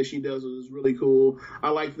thing that she does is really cool. I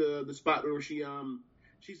like the spot where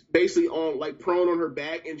she's basically on like prone on her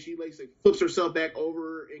back and she like flips herself back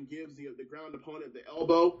over and gives the ground opponent the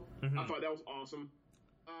elbow. Mm-hmm. I thought that was awesome.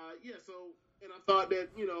 And I thought that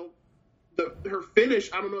her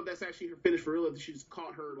finish. I don't know if that's actually her finish for real. If she just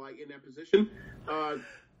caught her like in that position.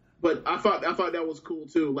 But I thought that was cool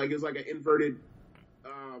too. Like it's like an inverted.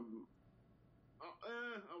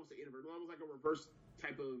 I would say inverted. It was like a reverse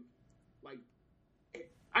type of like.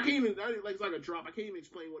 I can't even. Like it's like a drop. I can't even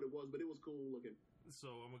explain what it was, but it was cool looking. So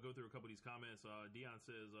I'm gonna go through a couple of these comments. Dion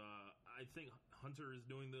says, "I think Hunter is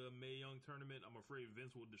doing the Mae Young tournament. I'm afraid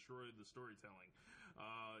Vince will destroy the storytelling."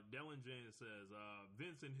 Dylan James says,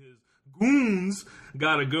 "Vince and his goons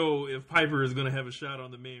gotta go if Piper is gonna have a shot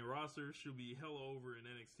on the main roster. She'll be hella over in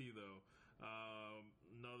NXT though."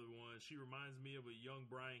 Another one. She reminds me of a young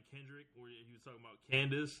Brian Kendrick, where he was talking about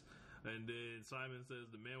Candice. And then Simon says,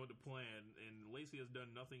 "The man with the plan." And Lacey has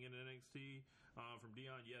done nothing in NXT. From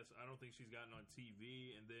Dion, yes, I don't think she's gotten on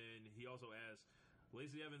TV. And then he also asked,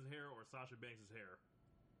 Lacey Evans' hair or Sasha Banks' hair?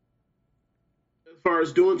 As far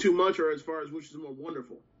as doing too much, or as far as which is more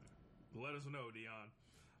wonderful? Let us know, Dion.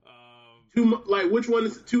 Like which one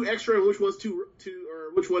is too extra, and which one's too,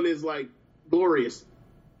 or which one is like glorious?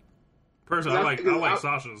 Personally, I like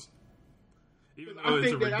Sasha's, even though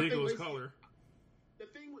it's a ridiculous color.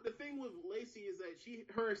 The thing with Lacey is that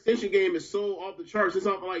her extension game is so off the charts. It's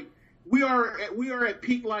not like we are at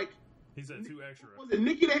peak. Like he said, too extra. Was it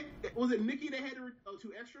Nikki that had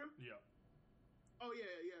too extra? Yeah. Oh yeah.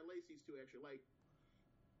 Lacey's too extra. Like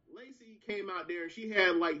Lacey came out there and she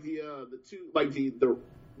had like the two like the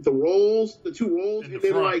rolls, the two rolls, and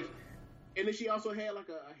then front. And then she also had like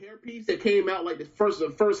a hairpiece that came out like the first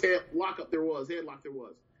headlock there was. And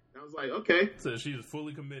I was like, okay. So she was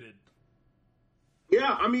fully committed.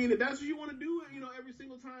 Yeah, I mean, if that's what you want to do, every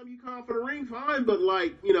single time you come for the ring, fine. But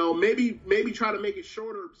like, maybe try to make it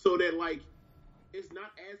shorter so that like it's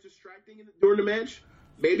not as distracting during the match.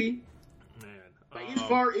 Maybe. Man, like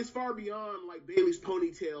it's far beyond like Bayley's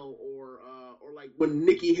ponytail or like when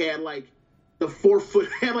Nikki had like the 4 foot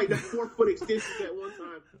extensions at one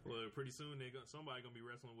time. Well, pretty soon somebody gonna be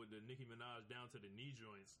wrestling with the Nicki Minaj down to the knee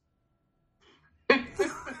joints.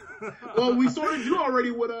 Well, we sort of do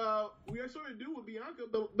already with Bianca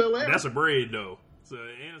Belair. That's a braid though,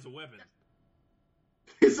 and it's a weapon.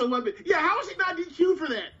 It's a weapon. Yeah, how is she not DQ'd for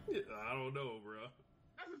that? I don't know, bro.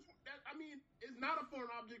 It's not a foreign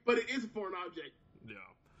object, but it is a foreign object. Yeah.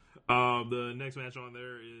 The next match on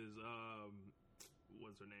there is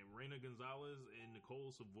what's her name? Reina Gonzalez and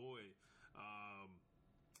Nicole Savoy.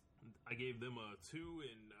 I gave them a 2,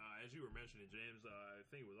 and as you were mentioning, James, I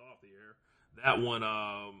think it was off the air. That one,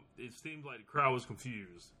 it seemed like the crowd was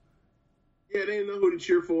confused. Yeah, they didn't know who to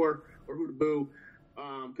cheer for or who to boo.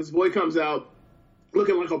 Because Savoy comes out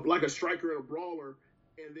looking like a striker and a brawler,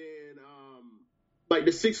 and then like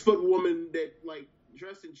the 6 foot woman that like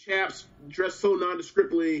dressed in chaps, dressed so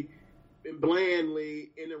nondescriptly, and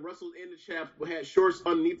blandly, and then wrestled in the chaps, but had shorts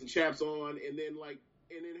underneath the chaps on, and then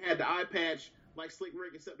had the eye patch like Slick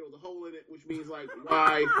Rick, except there was a hole in it, which means like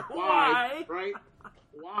why, right?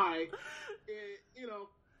 Why? And,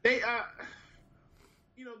 they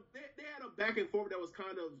they had a back and forth that was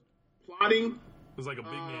kind of plotting. It was like a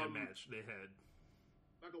big man match they had.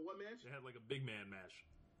 Like a what match? They had like a big man match.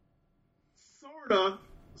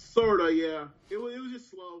 Sorta, yeah. It was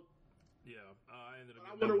just slow. Yeah, I ended up.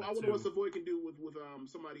 I wonder what Savoy can do with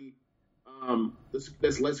somebody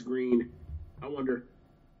that's less green. I wonder.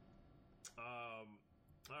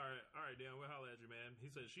 All right, Dan. We'll holler at you, man. He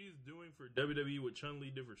said she's doing for WWE what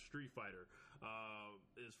Chun-Li did for Street Fighter.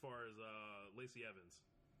 As far as Lacey Evans.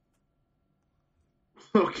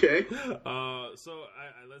 Okay. So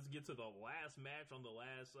let's get to the last match on the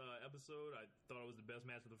last episode. I thought it was the best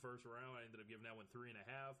match of the first round. I ended up giving that one 3.5.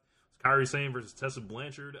 It's Kairi Sane versus Tessa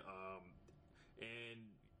Blanchard. And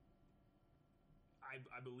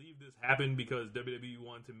I believe this happened because WWE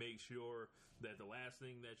wanted to make sure that the last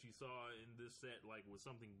thing that you saw in this set was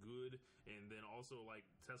something good, and then also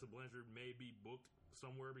Tessa Blanchard may be booked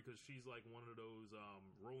somewhere because she's one of those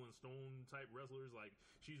Rolling Stone type wrestlers.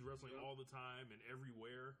 She's wrestling all the time and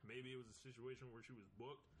everywhere. Maybe it was a situation where she was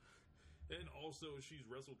booked. And also, she's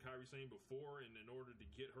wrestled Kairi Sane before, and in order to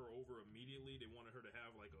get her over immediately, they wanted her to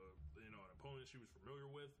have an opponent she was familiar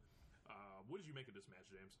with. What did you make of this match,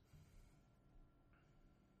 James?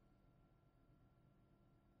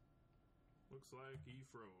 Looks like he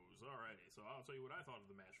froze. Alrighty, so I'll tell you what I thought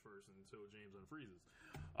of the match first until James unfreezes.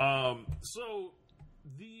 So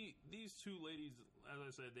these two ladies, as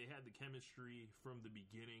I said, they had the chemistry from the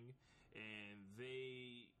beginning, and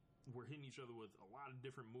they were hitting each other with a lot of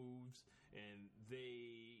different moves, and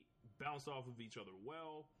they bounced off of each other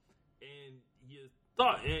well. And you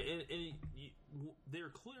thought,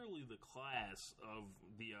 they're clearly the class of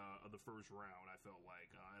the first round. I felt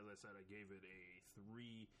like, as I said, I gave it a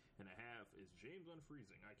 3.5. Is James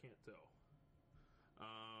unfreezing? I can't tell.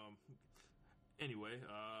 Anyway,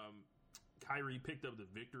 Kairi picked up the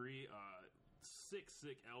victory. Sick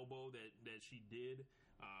elbow that she did.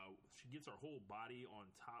 She gets her whole body on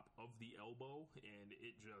top of the elbow, and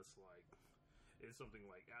it just it's something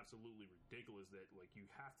absolutely ridiculous that you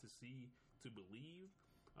have to see to believe.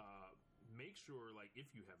 Make sure if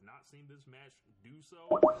you have not seen this match, do so.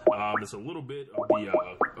 It's a little bit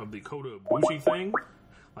of the Kota Ibushi thing.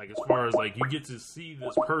 As far as you get to see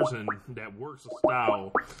this person that works a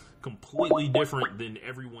style completely different than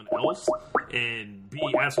everyone else and be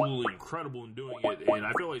absolutely incredible in doing it. And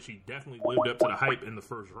I feel like she definitely lived up to the hype in the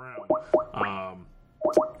first round.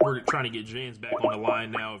 We're trying to get James back on the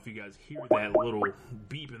line now if you guys hear that little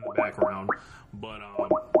beep in the background. But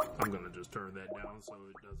I'm going to just turn that down so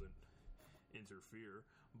it doesn't interfere.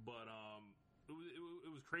 But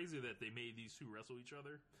it was crazy that they made these two wrestle each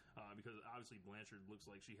other because obviously Blanchard looks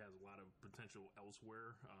like she has a lot of potential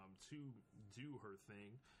elsewhere to do her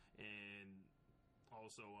thing. And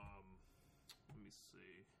also, let me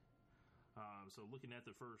see. So looking at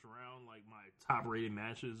the first round, my top rated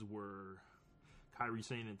matches were Kairi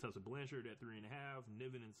Sane and Tessa Blanchard at 3.5,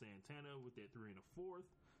 Niven and Santana with that 3 1/4,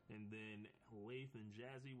 and then Lath and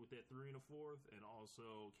Jazzy with that 3 1/4, and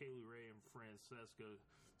also Kaylee Ray and Francesca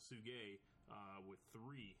Suge with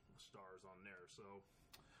 3 stars on there. So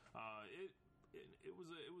it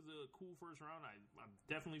was a cool first round. I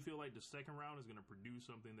definitely feel like the second round is going to produce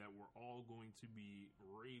something that we're all going to be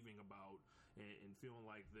raving about and feeling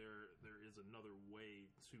like there is another way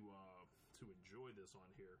to enjoy this on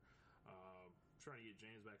here. Trying to get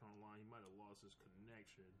James back on the line. He might have lost his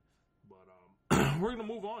connection, but we're going to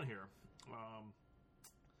move on here.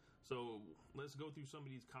 So let's go through some of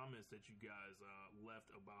these comments that you guys left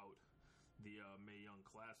about the Mae Young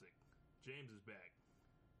Classic. James is back.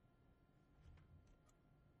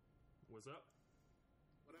 What's up?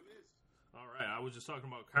 What I missed? All right, I was just talking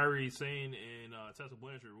about Kairi Sane and Tessa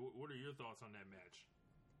Blanchard. What are your thoughts on that match?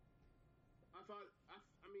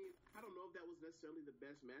 I don't know if that was necessarily the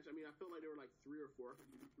best match. I feel like there were 3 or 4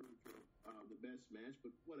 the best match,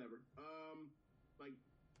 but whatever.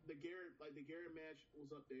 The Garrett match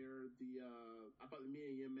was up there. I thought the Mia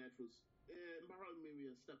Yim match was probably maybe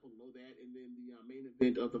a step below that, and then the main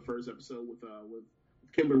event of the first episode with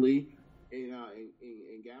Kimberly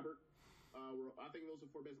and Gabbard. I think those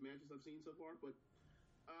are 4 best matches I've seen so far, but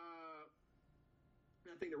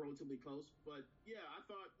I think they're relatively close. But yeah, I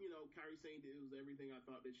thought Kairi Sane was everything I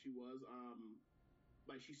thought that she was.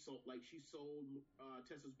 She sold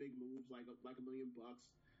Tessa's big moves like $1 million.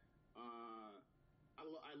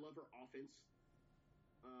 I love her offense.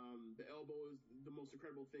 The elbow is the most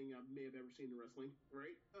incredible thing I may have ever seen in wrestling.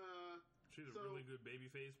 Right? she's a really good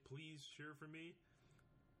babyface. Please cheer for me.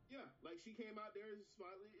 Yeah, like she came out there and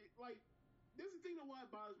smiling. Like, this is the thing that why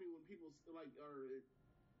it bothers me when people like or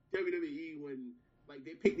WWE when like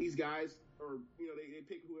they pick these guys or they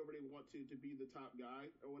pick whoever they want to be the top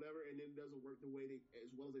guy or whatever, and then it doesn't work the way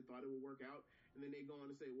as well as they thought it would work out, and then they go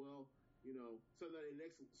on to say, well, so that the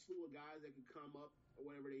next slew of guys that can come up or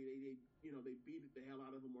whatever they beat the hell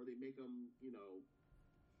out of them or they make them weirdos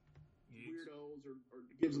or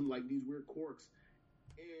gives them like these weird quirks,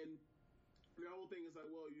 and the whole thing is like,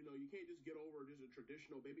 well, you can't just get over just a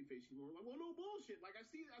traditional babyface anymore. Like, well, no bullshit. Like I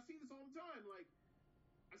see this all the time. Like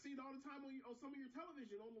I see it all the time on some of your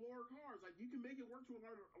television on the lower cards. Like you can make it work to a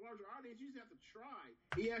larger audience. You just have to try.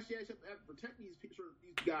 You actually have to protect these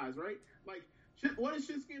guys, right? Like, what has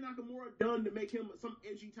Shinsuke Nakamura done to make him some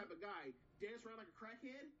edgy type of guy? Dance around like a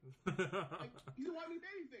crackhead? Like, he's a white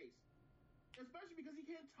babyface, especially because he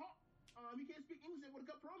can't talk. He can't speak English and would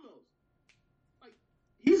have cut promos. Like,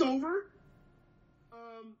 he's over.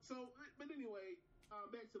 But anyway,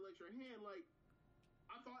 back to the lecture at hand. Like,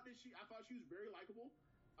 I thought she was very likable.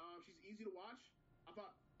 She's easy to watch. I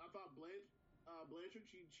thought Blanchard.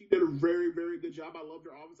 She did a very, very good job. I loved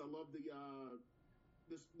her offense. I loved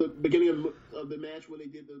the beginning of the match when they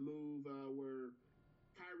did the move where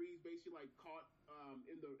Kyrie's basically like caught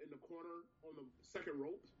in the corner on the second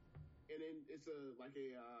rope, and then it's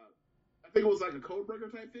I think it was like a code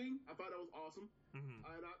breaker type thing. I thought that was awesome. Mm-hmm.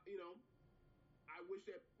 And I wish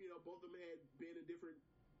that both of them had been in different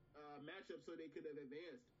matchups so they could have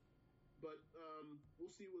advanced. But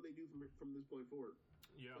we'll see what they do from this point forward.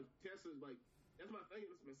 Yeah, but Tessa's like, that's my thing.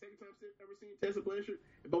 This is my second time ever seeing Tessa Blanchard,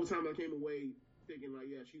 and both times I came away thinking like,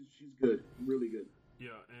 yeah, she's good, really good.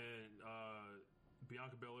 Yeah, and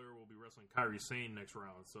Bianca Belair will be wrestling Kairi Sane next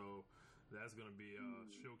round, so that's going to be a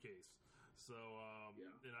showcase. So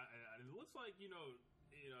and it looks like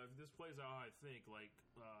if this plays out how I think, like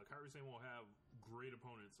Kairi Sane will have great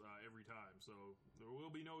opponents every time, so there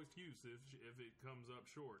will be no excuse if it comes up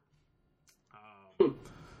short.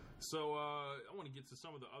 So I want to get to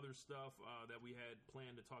some of the other stuff that we had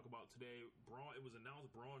planned to talk about today. It was announced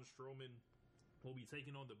Braun Strowman will be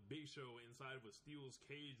taking on the Big Show inside of a Steel's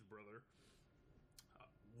cage, brother.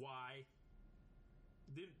 Why?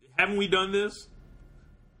 Haven't we done this?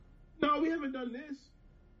 No, we haven't done this.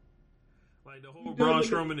 Like the whole Braun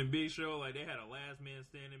Strowman and Big Show, like they had a last man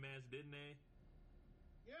standing match, didn't they?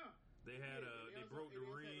 Yeah. They had they broke the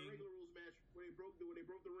ring. Had a regular rules match when they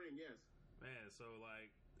broke the ring. Yes. Man, so like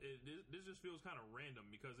this just feels kind of random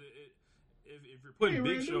because if you're putting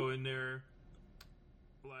Big Show in there,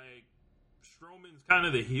 like Strowman's kind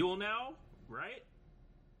of the heel now, right?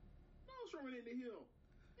 No, Strowman ain't the heel.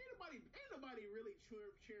 Ain't nobody really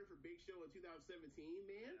cheering for Big Show in 2017,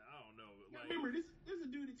 man. Yeah, I don't know. Like, remember, this is a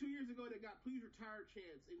dude that 2 years ago that got "Please Retire"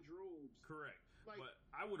 chants in droves. Correct. Like, but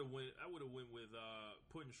I would have went with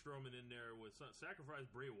putting Strowman in there with sacrifice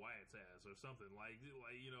Bray Wyatt's ass or something like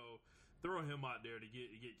throw him out there to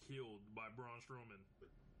get killed by Braun Strowman.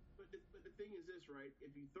 But the thing is this, right?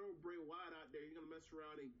 If you throw Bray Wyatt out there, you're gonna mess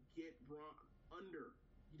around and get Braun under.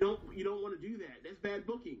 You don't want to do that. That's bad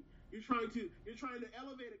booking. You're trying to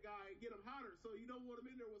elevate a guy and get him hotter, so you don't want him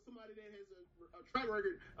in there with somebody that has a track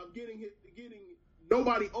record of getting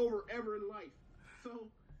nobody over ever in life. So,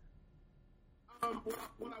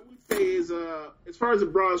 what I would say is, as far as the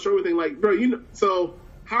Braun Strowman thing, like, bro, so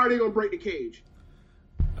how are they gonna break the cage?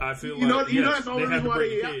 I feel that's the only reason why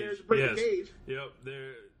they're out there is to break the cage. Yep,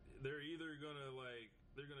 they're either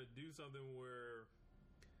gonna do something where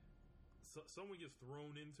someone gets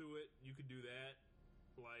thrown into it. You could do that.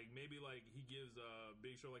 Like maybe like he gives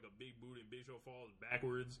Big Show like a big boot and Big Show falls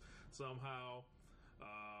backwards somehow.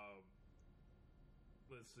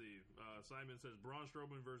 Let's see. Simon says Braun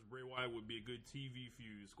Strowman versus Bray Wyatt would be a good TV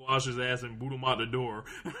feud. Squash his ass and boot him out the door.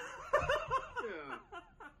 Yeah,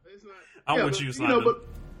 it's not. I'm with you, Simon. But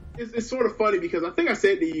it's sort of funny because I think I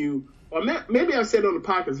said to you, or maybe I said it on the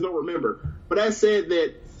podcast. I don't remember, but I said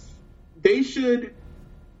that they should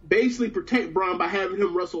basically protect Braun by having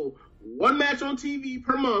him wrestle one match on TV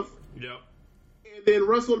per month. Yep. And then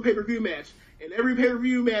wrestle a pay-per-view match. And every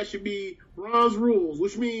pay-per-view match should be Braun's rules,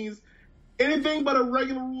 which means anything but a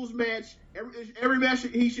regular rules match. Every match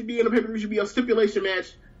he should be in a pay-per-view should be a stipulation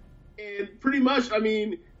match. And pretty much, I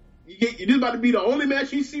mean, you're just about to be the only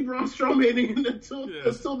match you see Braun Strowman in until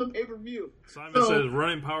the pay-per-view. Simon says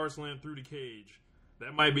running power slam through the cage.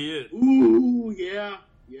 That might be it. Ooh, yeah.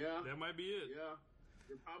 That might be it. Yeah.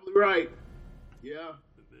 You're probably right. Yeah.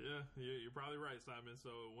 Yeah, you're probably right, Simon. So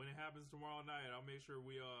when it happens tomorrow night, I'll make sure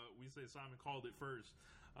we say Simon called it first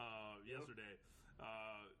yesterday.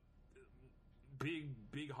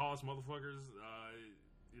 Big Hoss motherfuckers.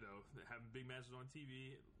 having big matches on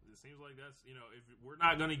TV. It seems like that's, if we're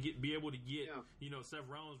not going to be able to get, Seth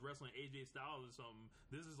Rollins wrestling AJ Styles or something,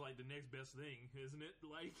 this is like the next best thing, isn't it?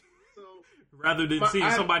 Like, So, rather than seeing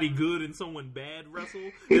somebody good and someone bad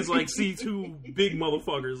wrestle, it's like see two big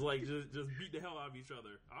motherfuckers like just beat the hell out of each other.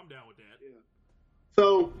 I'm down with that. Yeah.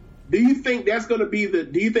 So, do you think that's going to be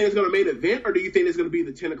do you think it's going to main event, or do you think it's going to be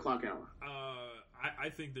the 10 o'clock hour? I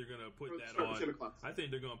think they're going to put that on. I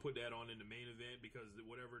think they're going to put that on in the main event because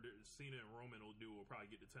whatever Cena and Roman will do will probably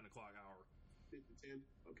get the 10 o'clock hour. 10?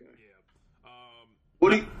 Okay. Yeah.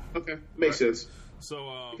 Okay, makes sense.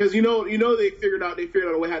 So because they figured out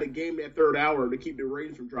a way how to game that third hour to keep the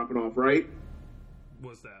ratings from dropping off, right?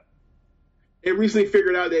 What's that? They recently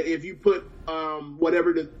figured out that if you put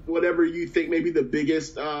whatever you think may be the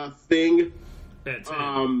biggest thing at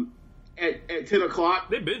 10. At 10 o'clock,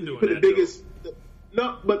 they've been doing the that. Biggest.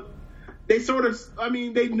 No, but they sort of. I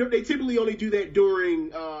mean, they typically only do that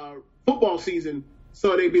during football season.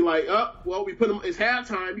 So they'd be like, we put them. It's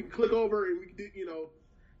halftime. You can click over and we do,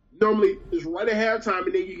 normally it's right at halftime,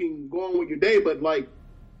 and then you can go on with your day. But like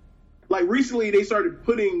recently, they started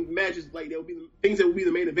putting matches like there will be things that will be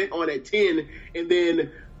the main event on at 10, and then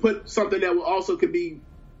put something that will also could be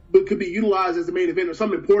utilized as the main event or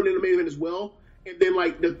something important in the main event as well. And then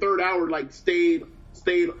like the third hour stayed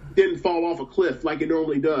didn't fall off a cliff like it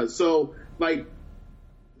normally does. So like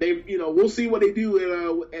they we'll see what they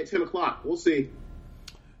do at 10 o'clock. We'll see.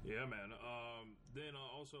 Yeah, man. Then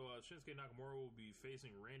also Shinsuke Nakamura will be facing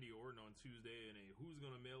Randy Orton on Tuesday in a Who's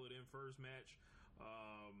Gonna Mail It In first match.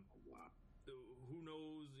 Who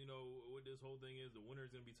knows, what this whole thing is. The winner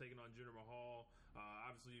is going to be taking on Jinder Mahal.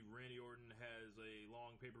 Obviously, Randy Orton has a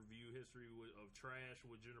long pay-per-view history of trash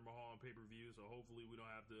with Jinder Mahal on pay-per-view, so hopefully we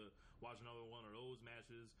don't have to watch another one of those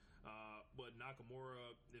matches. But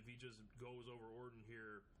Nakamura, if he just goes over Orton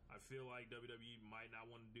here, I feel like WWE might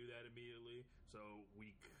not want to do that immediately, so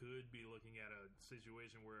we could be looking at a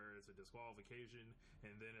situation where it's a disqualification,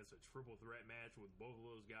 and then it's a triple threat match with both of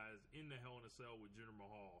those guys in the Hell in a Cell with Jinder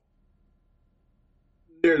Mahal.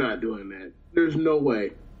 They're not doing that. There's no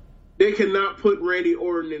way. They cannot put Randy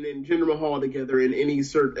Orton and Jinder Mahal together in any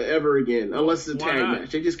ever again, unless it's a tag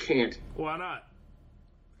match. They just can't. Why not?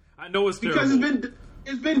 I know it's because terrible.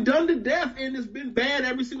 it's been done to death, and it's been bad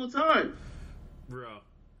every single time. Bro,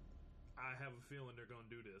 I have a feeling they're gonna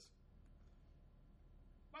do this.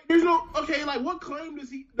 Like, there's no what claim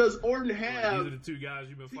does Orton have? These are the two guys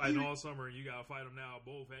you've been fighting all summer, and you gotta fight them now,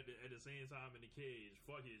 both at the same time in the cage.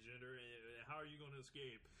 Fuck it, Jinder. And how are you gonna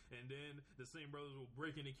escape? And then the same brothers will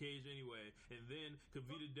break in the cage anyway. And then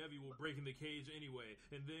Kavita Devi will break in the cage anyway.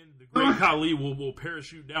 And then the Great Khali will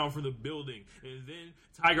parachute down from the building. And then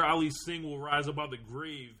Tiger Ali Singh will rise up out the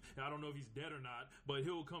grave. And I don't know if he's dead or not, but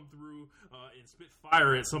he'll come through and spit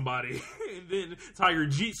fire at somebody. And then Tiger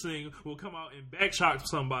Jeet Singh will come out and backshock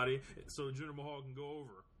somebody so Jinder Mahal can go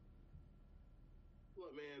over.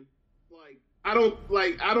 Look, man, I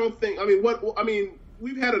don't think.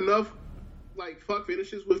 We've had enough fuck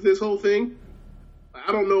finishes with this whole thing.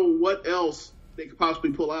 I don't know what else they could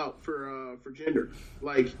possibly pull out for Jinder.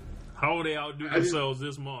 How will they outdo themselves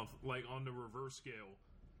this month? On the reverse scale,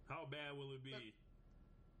 how bad will it be?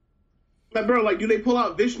 Bro, do they pull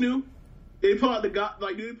out Vishnu? Do they pull out the god?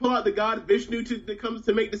 Do they pull out the god Vishnu that comes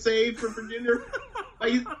to make the save for Jinder?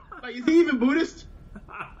 Is he even Buddhist?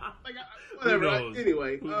 Whatever. Who knows?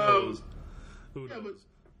 Anyway, Who knows? But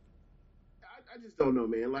I just don't know,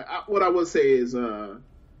 man. What I will say is that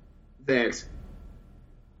at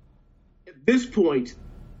this point,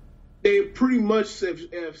 they pretty much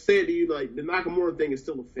have said to you the Nakamura thing is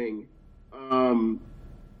still a thing.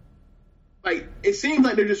 It seems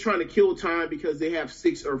like they're just trying to kill time because they have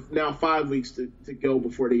 6 or now 5 weeks to go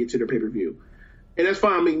before they get to their pay-per-view. And that's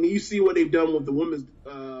fine. I mean, you see what they've done with the women's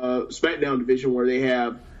SmackDown division where they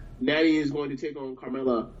have Natty is going to take on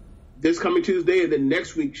Carmella this coming Tuesday, and then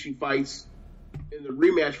next week she fights in the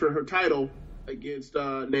rematch for her title against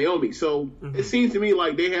Naomi. So It seems to me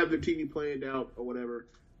like they have their TV planned out or whatever.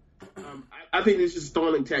 I think it's just a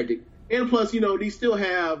stalling tactic. And plus, they still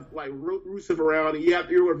have Rusev around, and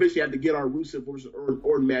you eventually have to get our Rusev versus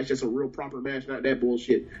Orton match. That's a real proper match, not that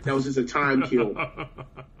bullshit. That was just a time kill. No,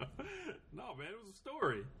 man, it was a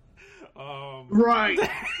story. Right,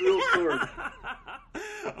 real story.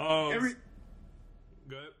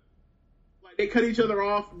 Good. They cut each other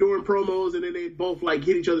off during promos, and then they both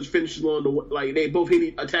hit each other's finishes on the they both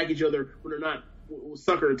attack each other when they're not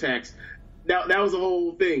sucker attacks. That was the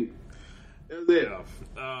whole thing. That's it. Yeah.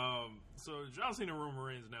 So John Cena Roman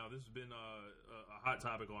Reigns now. This has been a hot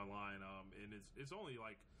topic online, and it's only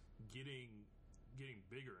getting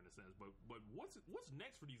bigger in a sense. But what's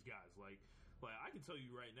next for these guys? Like, I can tell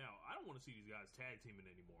you right now, I don't want to see these guys tag teaming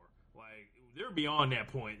anymore. Like, they're beyond that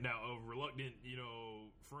point now of reluctant,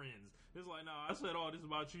 friends. It's like, nah, I said all this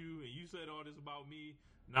about you, and you said all this about me.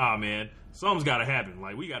 Nah, man, something's got to happen.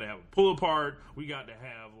 Like, we got to have a pull apart. We got to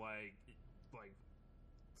have like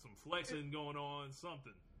some flexing going on,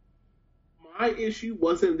 something. My issue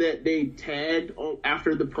wasn't that they tagged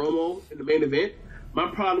after the promo in the main event. My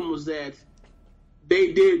problem was that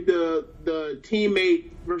they did the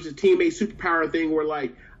teammate versus teammate superpower thing, where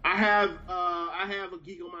like I have a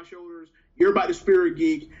geek on my shoulders. You're about to spirit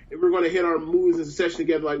geek, and we're going to hit our moves in succession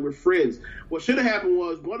together like we're friends. What should have happened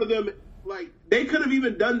was one of them. Like, they could have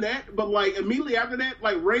even done that, but, like, immediately after that,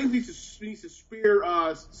 like, Reigns needs to spear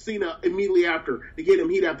Cena immediately after to get him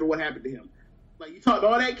heat after what happened to him. Like, you talked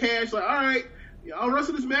all that cash, like, all right, I'll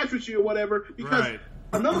wrestle this match with you or whatever. Because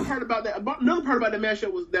another part about that match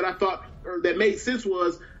that I thought, or that made sense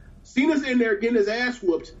was Cena's in there getting his ass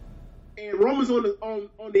whooped, and Roman's on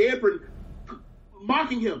the apron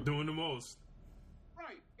mocking him. Doing the most.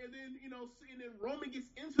 Right. And then, Roman gets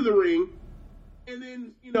into the ring. And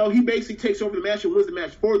then, he basically takes over the match and wins the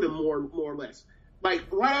match for them, more or less. Like,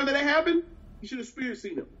 right after that happened, he should have speared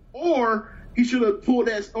Cena. Or he should have pulled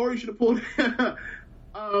that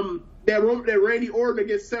Randy Orton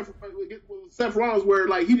against Seth Rollins, where,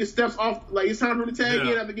 like, he just steps off, like, it's time for him to tag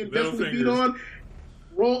in after getting desperately beat on.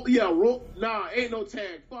 Nah, ain't no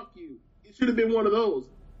tag. Fuck you. It should have been one of those.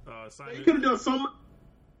 They could have done so much.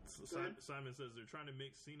 Simon says they're trying to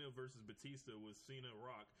mix Cena versus Batista with Cena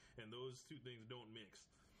Rock, and those two things don't mix.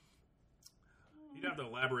 You'd have to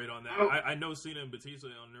elaborate on that. I know Cena and Batista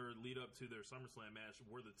on their lead up to their SummerSlam match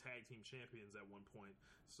were the tag team champions at one point,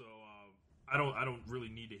 so I don't really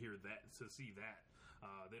need to hear that to see that.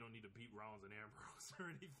 They don't need to beat Rollins and Ambrose or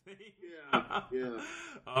anything.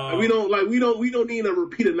 Yeah. We don't need a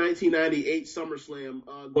repeat of 1998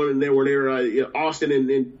 SummerSlam going in there where they're Austin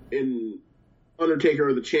and Undertaker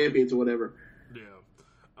are the champions or whatever. Yeah.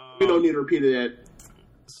 We don't need a repeat of that.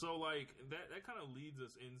 So, like, that kind of leads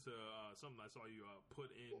us into something I saw you put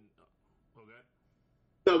in. Okay.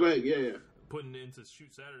 No, go ahead. Yeah. Putting into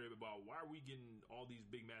Shoot Saturday about why are we getting all these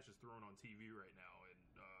big matches thrown on TV right now? And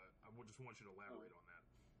I just want you to elaborate on that.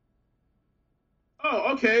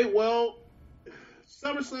 Oh, okay. Well,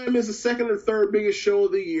 SummerSlam is the second or third biggest show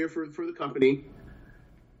of the year for the company.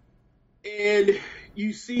 And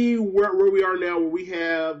you see where we are now, where we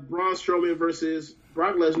have Braun Strowman versus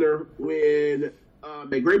Brock Lesnar when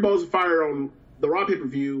they Great Balls of Fire on the Raw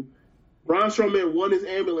pay-per-view. Braun Strowman won his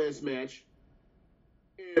ambulance match.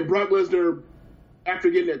 And Brock Lesnar,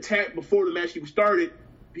 after getting attacked before the match even started,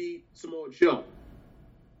 beat Samoa Joe.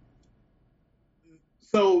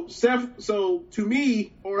 So to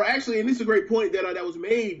me, or actually, and this is a great point that was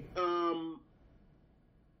made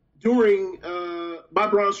during by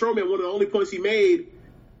Braun Strowman, one of the only points he made,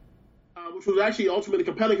 which was actually ultimately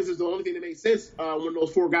compelling because it's the only thing that made sense when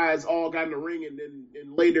those four guys all got in the ring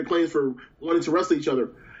and laid their claims for wanting to wrestle each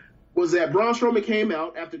other, was that Braun Strowman came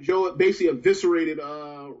out after Joe basically eviscerated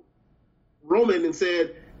Roman and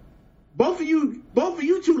said, both of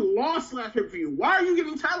you two lost last pay-per-view. Why are you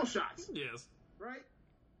giving title shots? Yes. Right?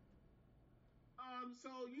 So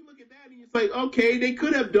you look at that and it's like, okay, they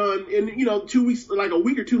could have done, and 2 weeks, like a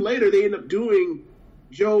week or two later, they end up doing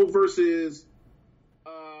Joe versus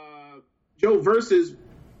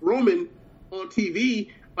Roman on TV.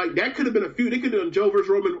 Like, that could have been a feud. They could have done Joe versus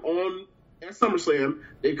Roman at SummerSlam.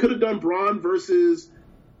 They could have done Braun versus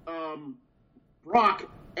Brock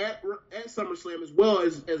at SummerSlam as well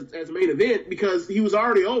as a main event, because he was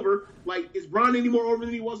already over. Like, is Braun any more over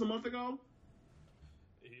than he was a month ago?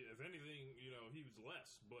 If anything, he was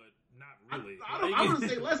less, but not really. I wouldn't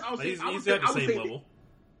say less. He's at the same level.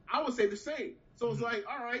 I would say the same. So it's like,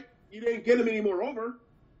 all right, you didn't get him any more over.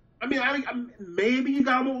 I mean, maybe you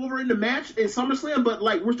got him over in the match in SummerSlam, but,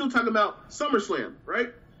 like, we're still talking about SummerSlam,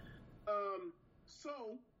 right?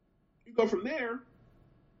 So you go from there,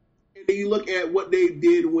 and then you look at what they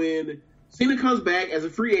did when Cena comes back as a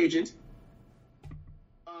free agent.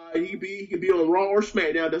 He could be on Raw or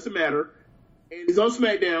SmackDown, doesn't matter. And he's on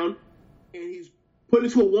SmackDown, and he's put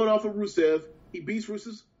into a one-off with Rusev. He beats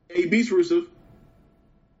Rusev.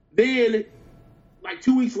 Then, like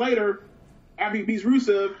 2 weeks later, after he beats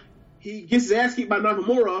Rusev, he gets his ass kicked by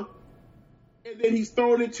Nakamura, and then he's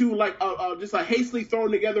thrown into like just a hastily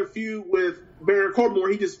thrown together feud with Baron Corbin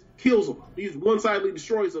where he just kills him. He just one-sidedly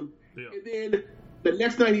destroys him. Yeah. And then the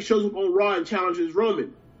next night he shows up on Raw and challenges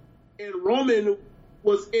Roman. And Roman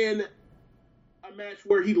was in a match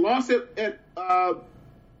where he lost Great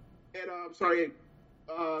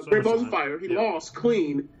Balls of Fire. He lost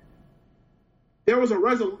clean. there was a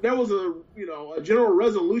a general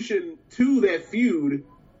resolution to that feud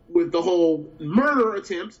with the whole murder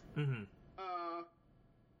attempt. Mm-hmm.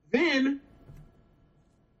 Then,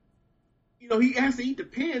 he has to eat the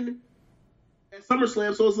pin at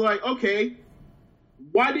SummerSlam. So it's like, okay,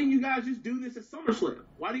 why didn't you guys just do this at SummerSlam?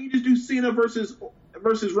 Why didn't you just do Cena versus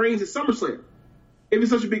Reigns at SummerSlam? If it's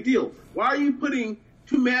such a big deal, why are you putting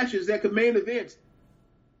two matches that could main event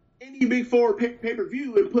any big forward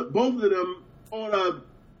pay-per-view and put both of them on a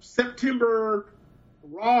September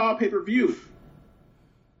Raw pay-per-view?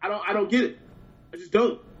 I don't get it. I just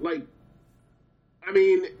don't. Like, I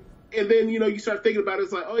mean, and then, you start thinking about it,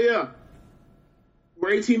 it's like, oh yeah,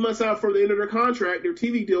 we're 18 months out from the end of their contract, their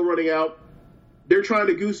TV deal running out. They're trying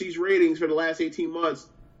to goose these ratings for the last 18 months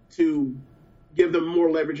to give them more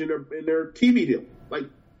leverage in their TV deal. Like,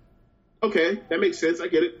 okay, that makes sense. I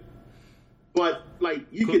get it. But, like,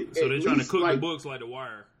 you could. So they're trying to cook the books like The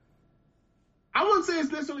Wire. I wouldn't say it's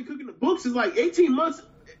necessarily cooking the books. It's like 18 months.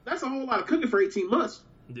 That's a whole lot of cooking for 18 months.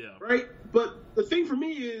 Yeah. Right? But the thing for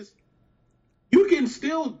me is, you can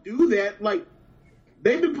still do that. Like,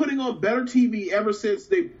 they've been putting on better TV ever since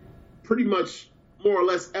they pretty much more or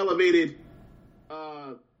less elevated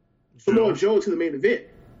Samoa Joe to the main event.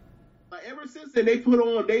 Like, ever since then, they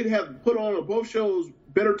have put on both shows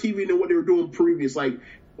better TV than what they were doing previous. Like,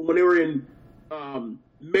 when they were in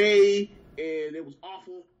May, and it was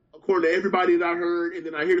awful, according to everybody that I heard, and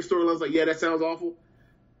then I hear the story, and I was like, yeah, that sounds awful.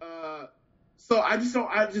 So I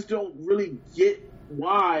just don't really get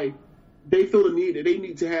why they feel the need that they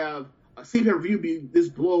need to have a pay-per-view be this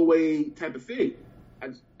blow-away type of thing.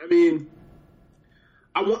 I mean,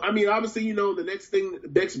 obviously, the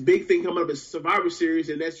next big thing coming up is Survivor Series,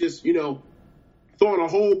 and that's just, throwing a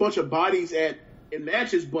whole bunch of bodies in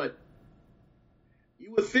matches, but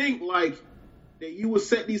you would think, like, that you would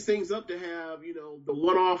set these things up to have, the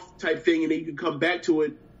one-off type thing, and then you can come back to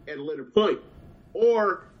it at a later point.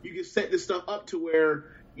 Or you can set this stuff up to where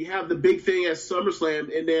you have the big thing at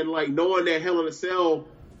SummerSlam, and then, like, knowing that Hell in a Cell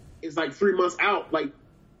is, like, 3 months out, like,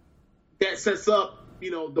 that sets up,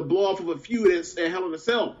 the blow-off of a feud at Hell in a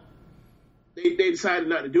Cell. They decided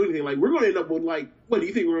not to do anything. Like, we're going to end up with, like, what do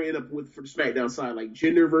you think we're going to end up with for the SmackDown side? Like,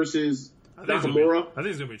 Jinder versus Nakamura? I think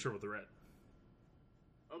it's going to be Triple Threat.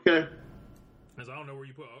 Okay. Because I don't know where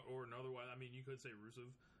you put Orton otherwise. I mean, you could say Rusev,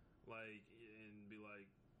 like, and be like,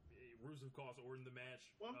 hey, Rusev cost Orton the match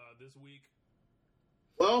this week.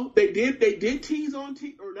 Well, they did tease on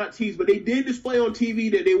or not tease, but they did display on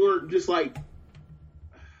TV that they weren't just like,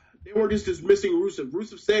 they weren't just dismissing Rusev.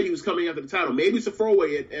 Rusev said he was coming after the title. Maybe it's a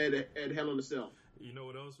throwaway at Hell in a Cell. You know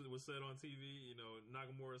what else was said on TV?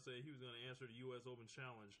 Nakamura said he was going to answer the U.S. Open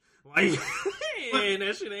Challenge. Like, and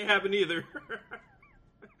that shit ain't happened either.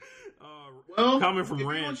 Coming from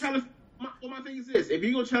Ranch. My thing is this: if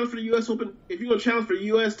you're gonna challenge for the U.S. Open, if you're gonna challenge for the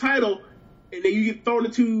U.S. title, and then you get thrown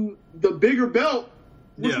into the bigger belt,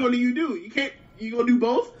 which one do? You can't. You gonna do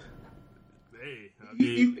both? Hey,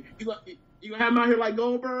 you gonna have him out here like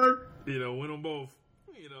Goldberg? Win them both.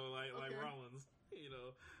 Like Rollins.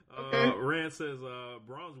 Okay. Rand says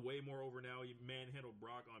Braun's way more over now. He manhandled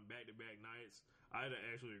Brock on back-to-back nights. I'd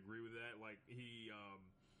actually agree with that. Like, he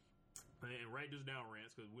and write this down,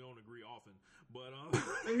 Rance, because we don't agree often. But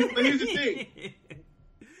here's the thing.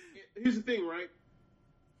 Here's the thing, right?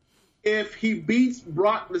 If he beats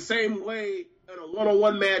Brock the same way in a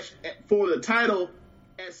one-on-one match for the title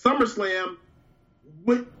at SummerSlam,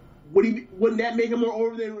 wouldn't that make him more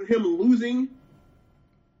over than him losing?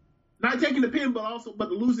 Not taking the pin,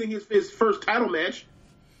 but losing his first title match.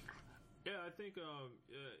 Yeah, I think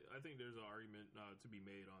there's an argument to be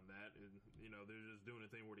made on that, and they're just doing a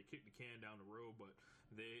thing where they kick the can down the road, but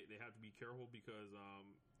they have to be careful because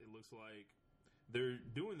it looks like they're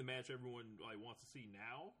doing the match everyone wants to see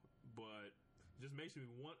now, but it just makes me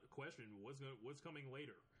question what's coming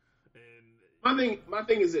later. And my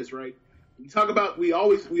thing is this, right? We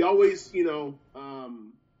always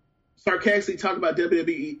sarcastically talk about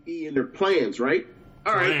WWE and their plans, right?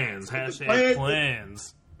 All plans, right. Hashtag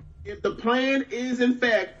plans. If the plan is in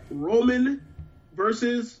fact Roman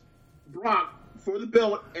versus Brock for the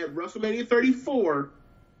belt at WrestleMania 34,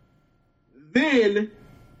 then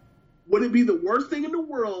would it be the worst thing in the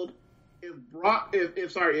world if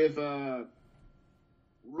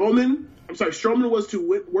Strowman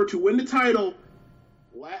were to win the title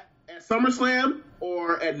at SummerSlam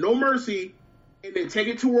or at No Mercy and then take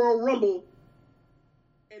it to Royal Rumble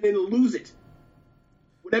and then lose it?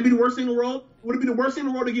 Would that be the worst thing in the world? Would it be the worst thing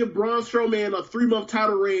in the world to give Braun Strowman a 3-month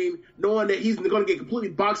title reign, knowing that he's going to get completely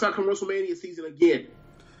boxed out come WrestleMania season again?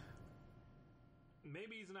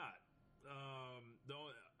 Maybe he's not.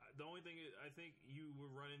 the only thing I think you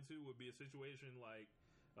would run into would be a situation like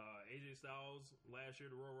AJ Styles last year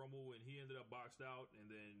at the Royal Rumble when he ended up boxed out, and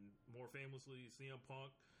then more famously CM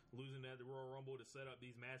Punk losing at the Royal Rumble to set up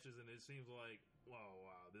these matches, and it seems like, oh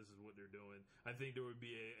wow, this is what they're doing. I think there would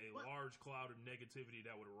be a large cloud of negativity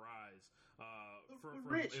that would arise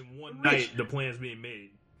in one night, the plans being made.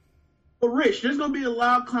 But Rich, there's gonna be a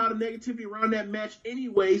loud cloud of negativity around that match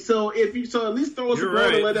anyway. So at least throw us a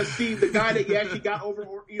bone and let us see the guy that you actually got over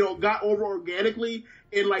organically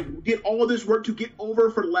and like did all this work to get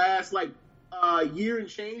over for the last year and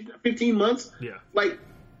change, 15 months. Yeah. Like,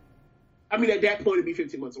 I mean, at that point it'd be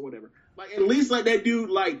 15 months or whatever. Like, at least let that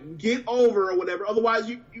dude like get over or whatever.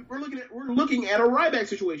 Otherwise, we're looking at a Ryback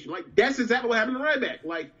situation. Like, that's exactly what happened to Ryback.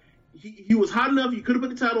 Like. He was hot enough. You could have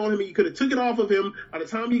put the title on him. And you could have took it off of him by the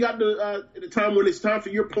time you got to the time when it's time for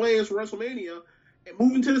your plans for WrestleMania and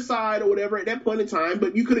moving to the side or whatever at that point in time.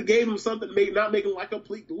 But you could have gave him something, not making him like a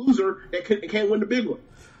complete loser that can't win the big one.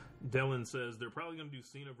 Dylan says they're probably going to do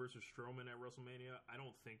Cena versus Strowman at WrestleMania. I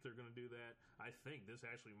don't think they're going to do that. I think this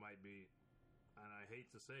actually might be, and I hate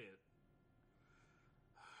to say it,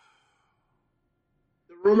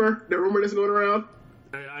 the rumor that's going around.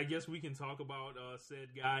 I guess we can talk about said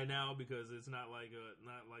guy now because it's not like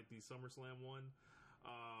the SummerSlam one.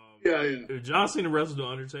 Yeah. If John Cena wrestled the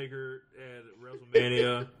Undertaker at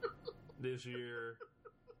WrestleMania this year,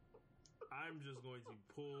 I'm just going to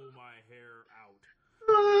pull my hair out.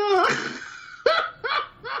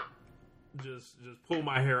 just pull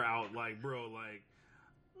my hair out, like, bro, like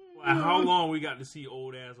how long we got to see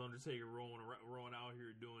old ass Undertaker rolling out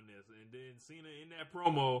here doing this, and then Cena in that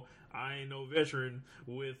promo, I ain't no veteran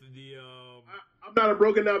with the I'm not a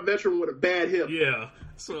broken down veteran with a bad hip. Yeah,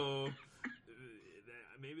 so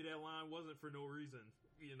maybe that line wasn't for no reason,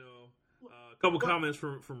 you know. A couple comments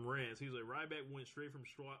from Rance. He's like, Ryback went straight from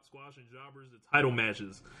squash and jobbers to title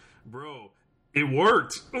matches, bro. It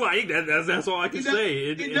worked. Like that's all I can say.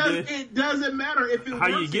 It doesn't matter if it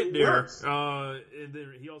how works, you get there. Works. And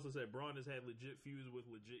then he also said Braun has had legit feuds with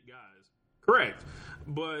legit guys. Correct,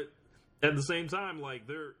 but at the same time, like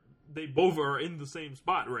they both are in the same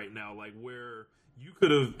spot right now. Like where you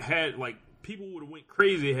could have had like people would have went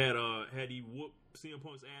crazy had he whooped CM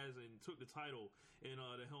Punk's ass and took the title in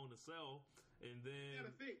the Hell in a Cell, and then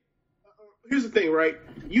here's the thing, right?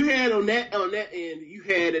 You had on that end, you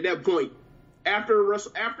had at that point. After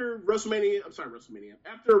WrestleMania,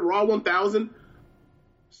 after Raw 1000,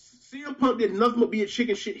 CM Punk did nothing but be a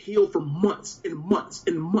chicken shit heel for months and months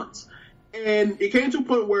and months. And it came to a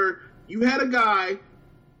point where you had a guy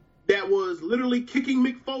that was literally kicking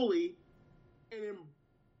Mick Foley, and then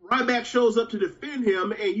Ryback shows up to defend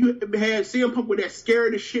him, and you had CM Punk with that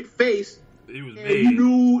scared as shit face. He was and big. You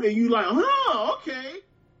knew, and you like, oh, okay,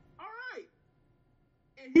 all right.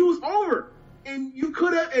 And he was over. And you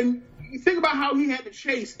could have, and you think about how he had to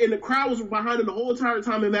chase, and the crowd was behind him the whole entire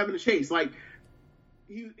time him having to chase. Like,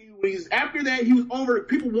 after that, he was over.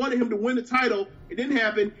 People wanted him to win the title. It didn't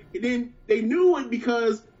happen. And then they knew it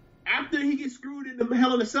because after he gets screwed in the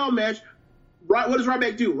Hell in a Cell match, what does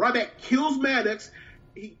Ryback do? Ryback kills Maddox.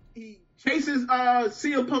 He chases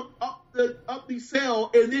CM Punk up the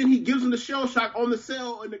cell, and then he gives him the shell shock on the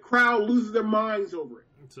cell, and the crowd loses their minds over it.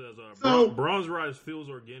 It says, Braun's rise feels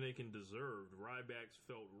organic and deserved. Ryback's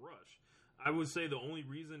felt rushed. I would say the only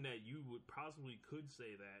reason that you would possibly could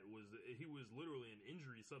say that was that he was literally an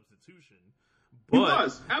injury substitution. But he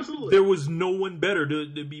was, absolutely. There was no one better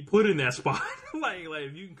to be put in that spot. like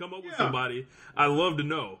if you can come up with somebody, I'd love to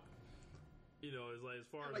know. You know, it's like as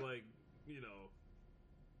far as like, you know.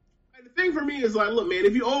 And the thing for me is like, look, man,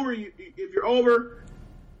 if you're over,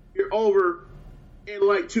 you're over. And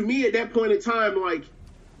like to me at that point in time, like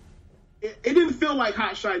it didn't feel like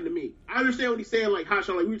hot shine to me. I understand what he's saying, like hot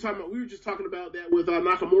shine. Like we were just talking about that with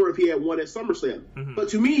Nakamura if he had won at SummerSlam. Mm-hmm. But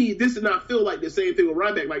to me, this did not feel like the same thing with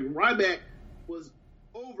Ryback. Like Ryback was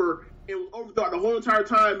over and over the whole entire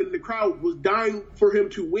time, and the crowd was dying for him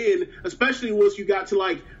to win. Especially once you got to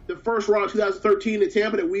like the first Raw 2013 in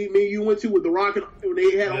Tampa that me and you went to with The Rock, and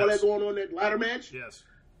they had all that going on that ladder match. Yes,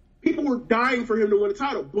 people were dying for him to win the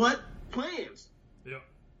title, but plans. Yep,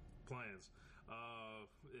 plans.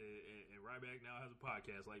 And Ryback now has a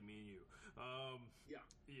podcast like me and you.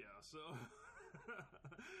 So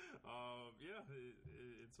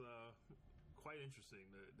it's quite interesting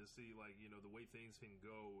to see, like, you know, the way things can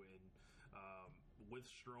go, and with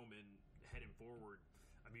Strowman heading forward,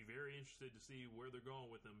 I'd be very interested to see where they're going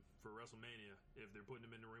with him for WrestleMania. If they're putting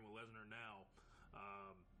him in the ring with Lesnar now,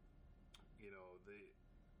 you know,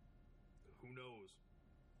 who knows?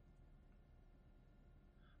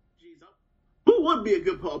 Jeez, who would be a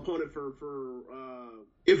good opponent for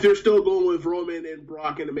if they're still going with Roman and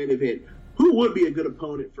Brock in the main event? Who would be a good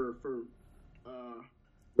opponent for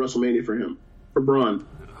WrestleMania for him, for Braun?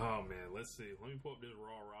 Oh man, let's see. Let me pull up this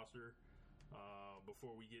Raw roster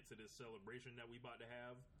before we get to this celebration that we about to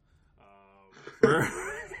have.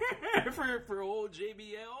 For old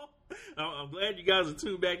JBL, I'm glad you guys are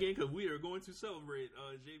tuned back in because we are going to celebrate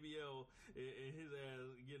JBL and his ass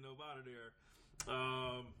getting up out of there.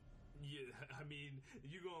 Yeah, I mean,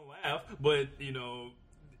 you're gonna laugh, but you know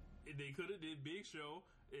they could have did Big Show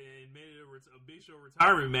and made it a Big Show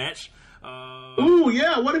retirement match. Ooh,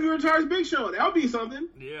 yeah. What if he retires Big Show? That would be something.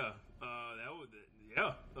 Yeah, that would.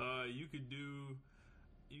 Yeah, you could do.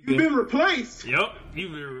 You've been replaced. Yep,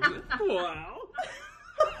 you've been replaced. Wow.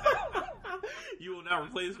 You will not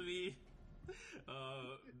replace me.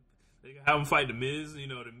 They can have him fight the Miz. You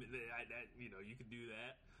know, you could do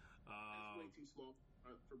that. That's way too small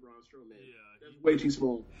for Braun Strowman. Yeah, that's way too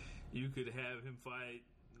small. You could have him fight.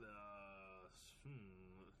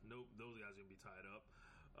 Nope, those guys are gonna be tied up.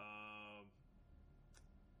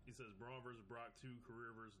 He says Braun versus Brock 2,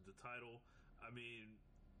 career versus the title. I mean,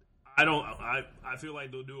 I feel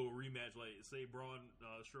like they'll do a rematch. Like, say Braun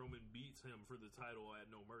Strowman beats him for the title at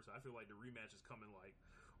No Mercy. I feel like the rematch is coming like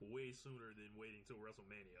way sooner than waiting till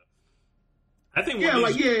WrestleMania. I think.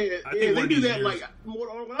 They do that. Like,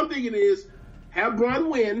 what I'm thinking is have Braun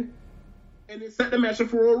win, and then set the match up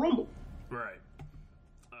for Royal Rumble. Right.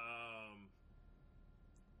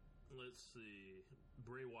 Let's see,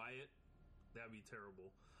 Bray Wyatt. That'd be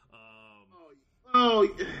terrible.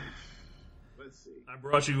 Let's see. I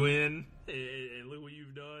brought you in, and look what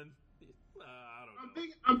you've done. I don't know.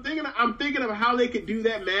 I'm thinking of how they could do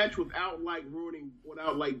that match without lowering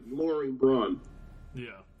Braun.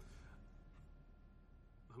 Yeah.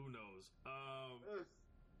 Who knows?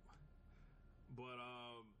 But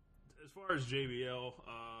as far as JBL,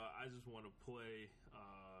 I just want to play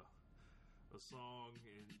a song,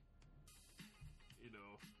 and you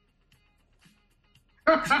know.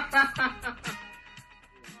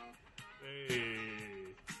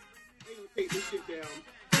 Hey. Take this shit down.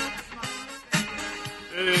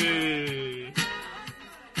 Hey.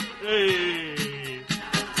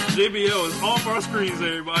 JBL is off our screens,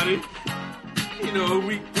 everybody. You know,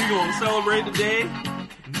 we gonna celebrate today.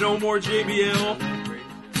 No more JBL.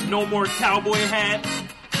 No more cowboy hat.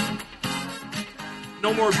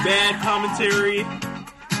 No more bad commentary.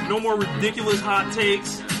 No more ridiculous hot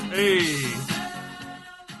takes. Hey.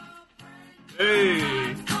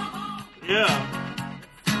 Yeah.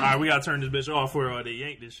 Alright, we gotta turn this bitch off before they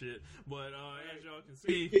yank this shit. But as y'all can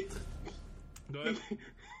see, go ahead.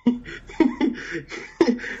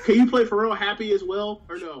 Can you play Pharrell Happy as well,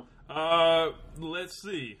 or no? Let's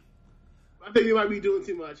see. I think we might be doing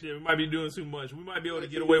too much. Yeah, we might be doing too much. We might be able to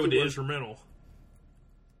get away with the instrumental.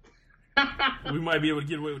 We might be able to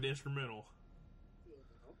get away with the instrumental.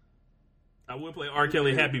 I would play R.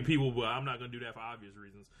 Kelly Happy People, but I'm not going to do that for obvious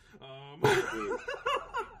reasons.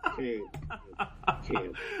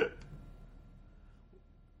 Can't.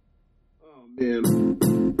 Oh, man.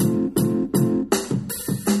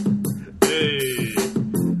 Hey.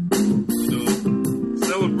 So,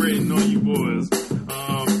 celebrating on you boys.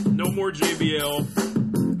 No more JBL.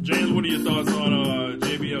 James, what are your thoughts on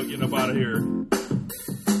JBL getting up out of here?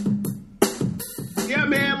 Yeah,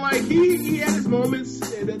 man, like, he had his moments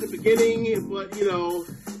at the beginning, but, you know,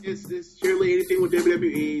 it's surely anything with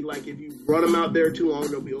WWE. Like, if you run them out there too long,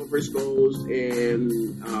 they'll be overexposed,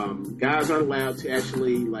 and guys aren't allowed to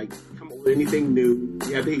actually, like, come up with anything new.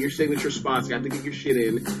 You have to hit your signature spots. You have to get your shit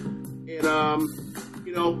in. And,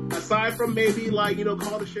 you know, aside from maybe, like, you know,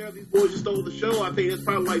 call the sheriff, these boys just stole the show, I think that's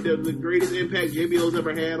probably, like, the greatest impact JBL's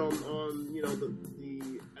ever had on you know, the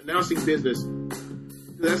announcing business.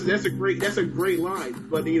 That's a great line,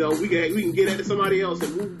 but you know we can get at to somebody else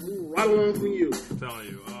and move right along from you. I'm telling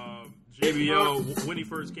you, JBL when he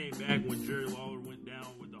first came back, when Jerry Lawler went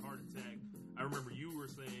down with the heart attack, I remember you were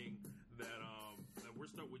saying that we're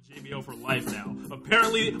stuck with JBL for life now.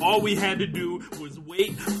 Apparently, all we had to do was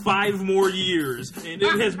wait 5 more years, and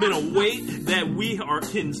it has been a wait that we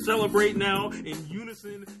can celebrate now in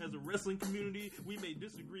unison as a wrestling community. We may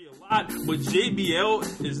disagree a lot, but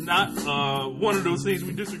JBL is not one of those things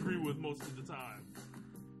we disagree with most of the time.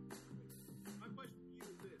 My question to you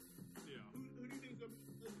is this: who do you think is going to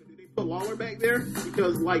be listening? Did they put Lawler back there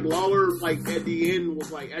because like Lawler like at the end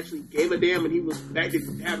was like actually gave a damn and he was back to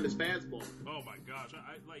having his fastball? Oh my gosh!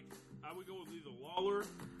 I would go with either Lawler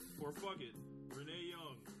or fuck it, Renee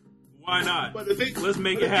Young. Why not? But let's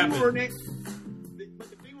make it happen. But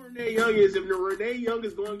the thing with Renee Young is if Renee Young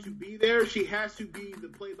is going to be there, she has to be the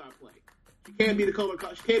play-by-play. She can't be she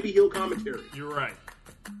can't be heel commentary. You're right.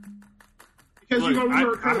 Because Look, you're going to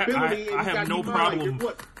lose her credibility. I have no problem.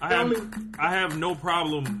 Like, I have no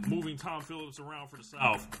problem moving Tom Phillips around for the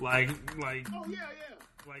South. Like. Oh yeah.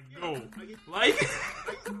 Like Yeah, go. like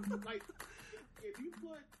if you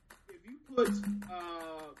put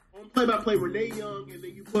on play-by-play Renee Young, and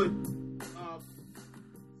then you put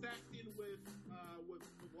Saxton with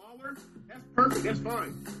Lawler, that's perfect. That's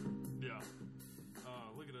fine. Yeah.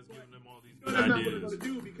 Look at us giving them all these But good that's not what ideas. they're going to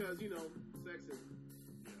do because Saxton.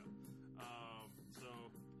 Yeah. So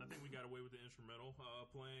I think we got away with the instrumental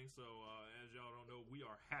playing. So as y'all don't know, we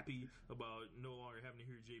are happy about no longer having to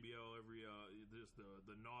hear JBL every just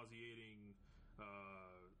the nauseating,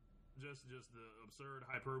 just the absurd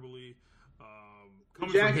hyperbole.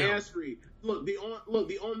 Coming Jack from him. Askery. Look the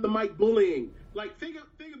on the mic bullying. Like think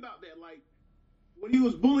about that. Like when he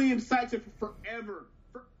was bullying Saxon for forever.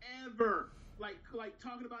 Like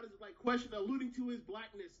talking about his question, alluding to his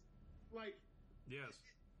blackness. Like Yes.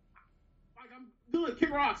 Like I'm done.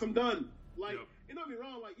 Kick rocks. I'm done. Like Yep. Don't get me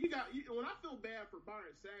wrong. Like when I feel bad for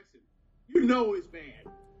Byron Saxton, it's bad.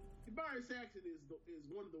 Byron Saxton is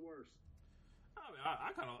one of the worst.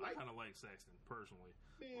 I kind of like Saxton personally.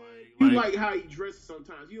 Man, you like how he dresses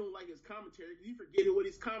sometimes. You don't like his commentary because you forget what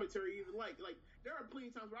his commentary even like. Like there are plenty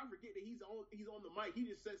of times where I forget that he's on the mic. He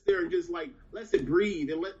just sits there and just lets it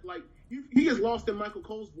breathe and he gets lost in Michael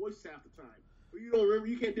Cole's voice half the time. But you don't remember.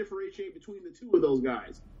 You can't differentiate between the two of those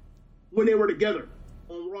guys when they were together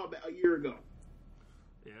on Raw a year ago.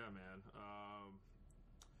 Yeah, man.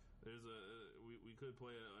 We could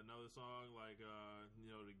play another song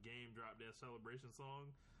the Game dropped that Celebration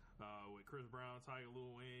song with Chris Brown, Tiger,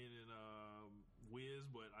 Lil Wayne, and Wiz,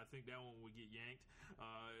 but I think that one would get yanked.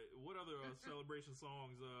 What other Celebration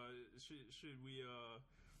songs should we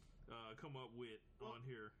come up with on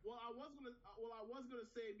here? Well, I was gonna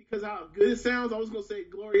say because how good it sounds, I was gonna say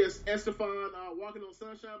Gloria Estefan, "Walking on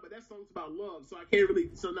Sunshine," but that song's about love, so I can't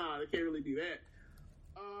really. So I can't really do that.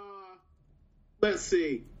 Let's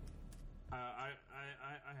see. I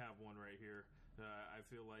have one right here. I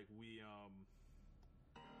feel like we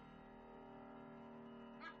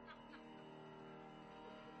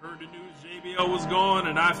heard the news JBL was gone,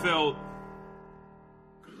 and I felt.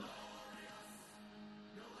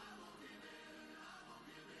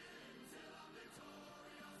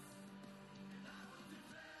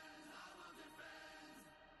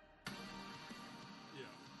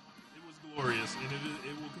 Glorious, and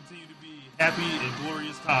it will continue to be happy and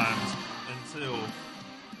glorious times until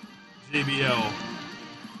JBL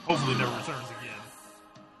hopefully never returns again.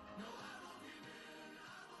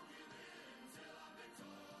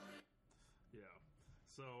 Yeah.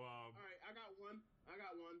 So. All right, I got one.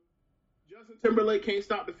 Justin Timberlake, "Can't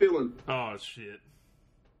Stop the Feeling." Oh shit.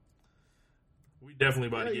 We definitely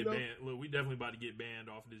about to get banned. Look, we definitely about to get banned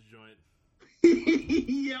off of this joint.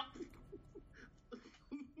 Yep.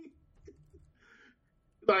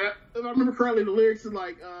 Like, if I remember correctly, the lyrics are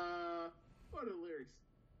like, what are the lyrics?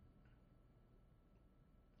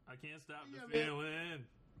 I can't stop the feeling,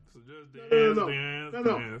 so just dance,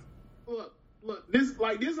 No. dance. Look, this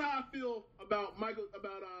is how I feel about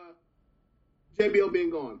JBL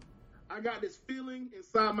being gone. I got this feeling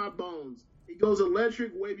inside my bones. It goes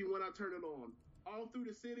electric wavy when I turn it on. All through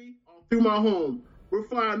the city, all through my home. We're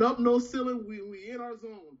flying up no ceiling, we in our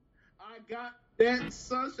zone. I got that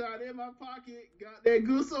sunshine in my pocket, got that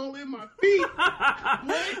good soul in my feet.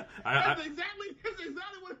 That's exactly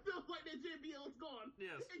what it feels like that JBL is gone.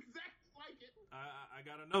 Yes. Exactly like it. I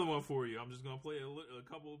got another one for you. I'm just gonna play a little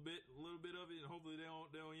bit of it, and hopefully they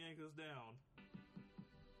don't yank us down.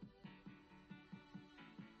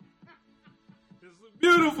 It's a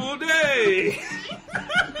beautiful day.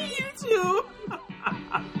 You too.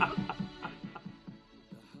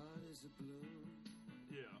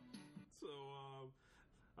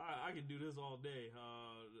 I can do this all day.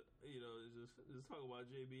 Just talk about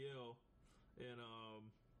JBL and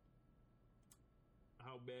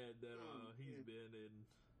how bad that he's been, and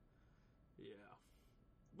yeah.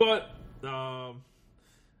 But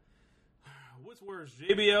what's worse,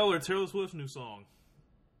 JBL or Taylor Swift's new song?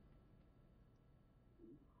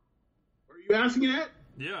 Are you asking that?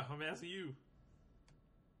 Yeah, I'm asking you.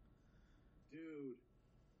 Dude,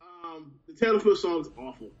 the Taylor Swift song is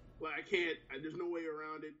awful. Like I can't. There's no way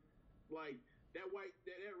around it. Like that Right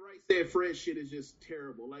Said Fred shit is just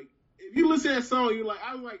terrible. Like if you listen to that song,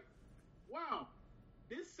 I was like, wow,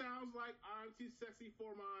 this sounds like I'm too sexy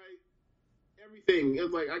for my everything.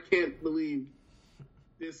 It's like I can't believe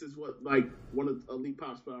this is what one of the elite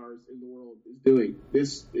pop stars in the world is doing.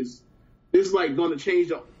 This is like going to change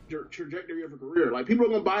the trajectory of her career. Like people are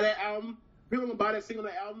going to buy that album people gonna buy that single,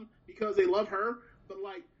 that album because they love her. But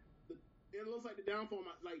like, it looks like the downfall.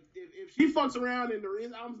 Like, if she fucks around and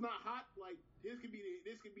his album's not hot, like this could be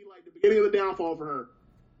like the beginning of the downfall for her.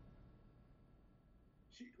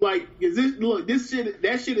 Like, is this look? This shit,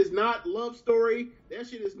 that shit is not Love Story. That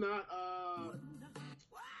shit is not.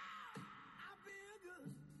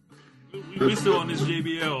 We still on this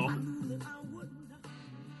JBL.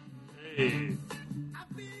 Hey.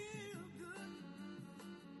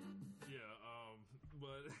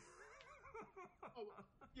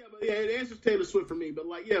 Yeah, it answers Taylor Swift for me. But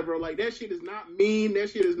like, yeah, bro, like that shit is not mean.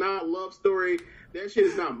 That shit is not Love Story. That shit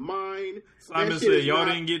is not mine. Simon said y'all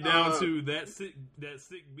didn't get down to that sick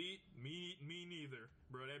beat. Me neither,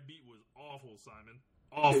 bro. That beat was awful, Simon.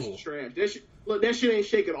 Awful. It's trash. That shit ain't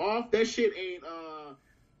shaking off. That shit ain't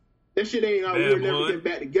we're never getting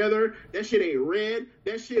back together. That shit ain't Red.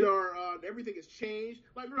 That shit are everything has changed.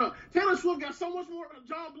 Like, bro, Taylor Swift got so much more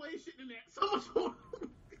John Blaze shit than that. So much more.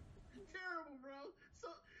 Terrible, bro. So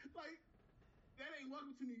like, that ain't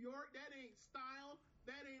Welcome to New York. That ain't Style.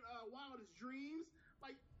 That ain't Wildest Dreams.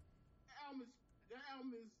 Like, that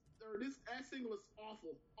single is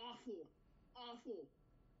awful.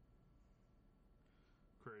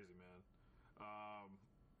 Crazy, man.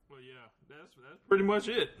 Well, yeah, that's pretty much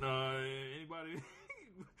it. Anybody?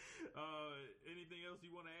 Anything else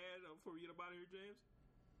you want to add before we get up out of here, James?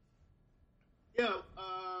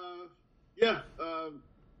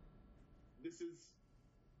 This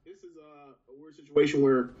is a weird situation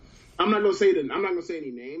where I'm not gonna say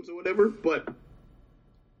any names or whatever, but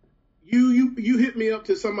you hit me up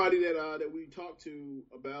to somebody that we talked to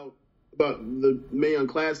about the Mae Young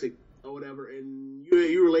Classic or whatever, and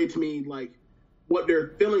you relayed to me like what their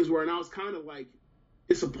feelings were, and I was kind of like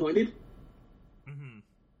disappointed. Mm-hmm.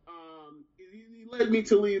 It led me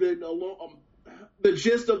to leave it alone. The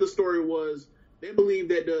gist of the story was they believe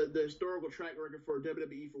that the historical track record for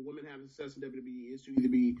WWE for women having success in WWE is to either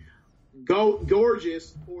be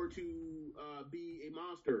gorgeous or to be a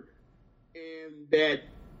monster, and that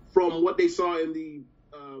from what they saw in the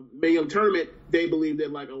Mae Young tournament, they believe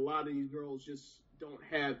that like a lot of these girls just won't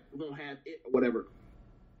have it or whatever.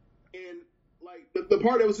 And like the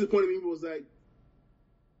part that was disappointing me was like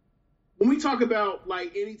when we talk about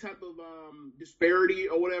like any type of disparity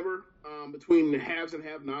or whatever between the haves and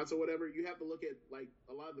have-nots or whatever, you have to look at like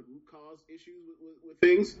a lot of the root cause issues with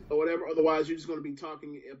things or whatever. Otherwise, you're just going to be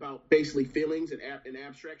talking about basically feelings and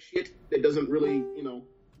abstract shit that isn't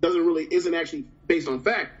actually based on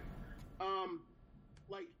fact.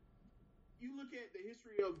 Like you look at the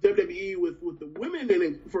history of WWE with the women in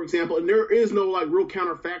it, for example, and there is no like real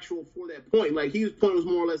counterfactual for that point. Like his point was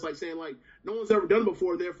more or less like saying like no one's ever done it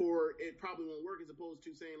before, therefore it probably won't work, as opposed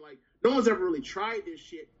to saying like no one's ever really tried this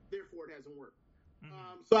shit, therefore it hasn't worked.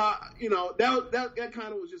 Mm-hmm. That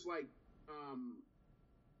kind of was just like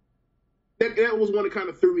that was one that kind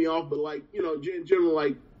of threw me off. But like in general,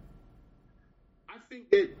 like I think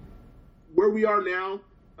that where we are now.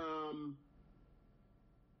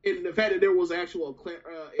 And the fact that there was actual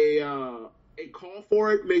a call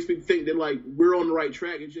for it makes me think that like we're on the right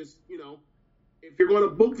track. It's just if you're going to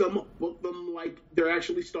book them like they're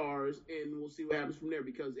actually stars, and we'll see what happens from there,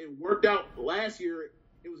 because it worked out last year.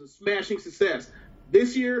 It was a smashing success.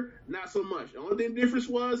 This year, not so much. The only thing the difference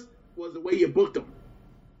was the way you booked them,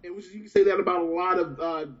 and which you can say that about a lot of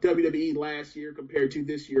WWE last year compared to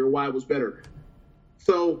this year. Why it was better.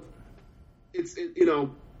 So if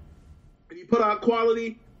you put out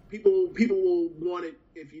quality, people will want it.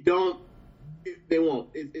 If you don't, they won't.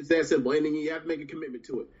 It's that simple. And then you have to make a commitment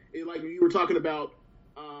to it. Like you were talking about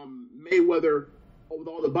Mayweather with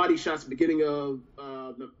all the body shots at the beginning of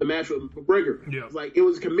the match with McGregor. Yeah. It's like it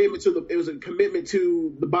was a commitment to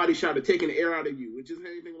the body shot of taking the air out of you. Which isn't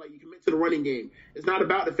anything like you commit to the running game. It's not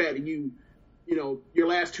about the fact that your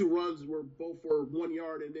last two runs were both for 1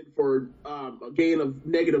 yard and then for a gain of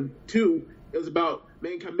 -2. It was about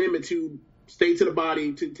main commitment to stay to the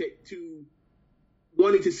body, to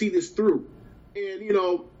wanting to see this through. And,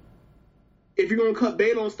 if you're going to cut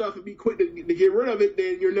bait on stuff and be quick to get rid of it,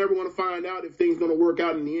 then you're never going to find out if things going to work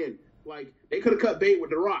out in the end. Like, they could have cut bait with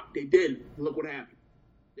The Rock. They didn't. Look what happened.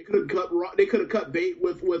 They could have cut bait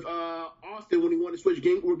with Austin when he wanted to switch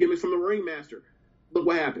gimmicks from the Ringmaster. Look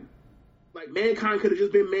what happened. Like, Mankind could have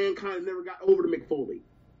just been Mankind and never got over to Mick Foley.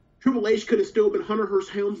 Triple H could have still been Hunter Hearst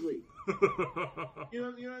Helmsley. You know what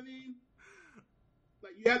I mean?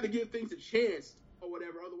 Like, you have to give things a chance or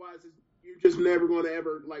whatever. Otherwise, you're just never going to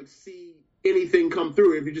ever like see anything come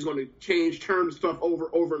through if you're just going to turn stuff over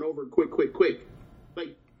and over, quick.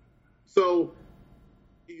 Like, so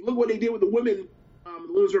you look what they did with the women, the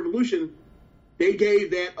Women's Revolution. they gave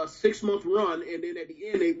that a 6-month run, and then at the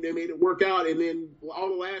end they made it work out, and then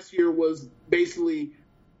all of last year was basically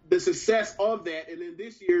the success of that, and then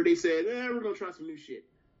this year they said, we're going to try some new shit.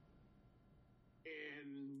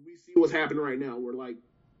 And we see what's happening right now. We're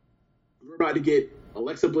about to get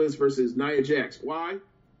Alexa Bliss versus Nia Jax. Why?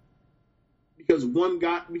 Because one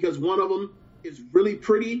of them is really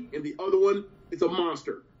pretty, and the other one is a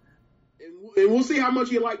monster. And we'll see how much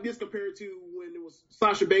you like this compared to when it was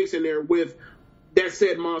Sasha Banks in there with that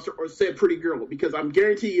said monster or said pretty girl, because I'm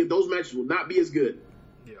guaranteeing you those matches will not be as good.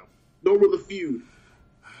 Yeah. Nor will the feud.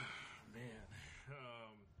 Man.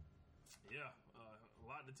 A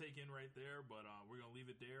lot to take in right there, but we're going to leave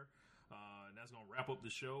it there. And that's going to wrap up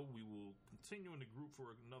the show. We will continue in the group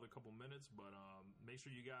for another couple minutes, but make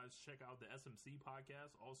sure you guys check out the SMC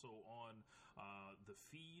podcast, also on the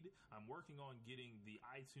feed. I'm working on getting the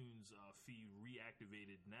iTunes feed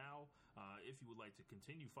reactivated now. If you would like to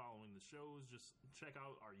continue following the shows, just check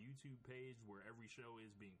out our YouTube page where every show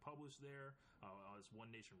is being published there. It's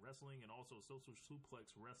One Nation Wrestling, and also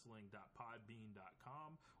socialsuplexwrestling.podbean.com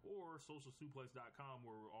or socialsuplex.com,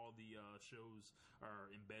 where all the shows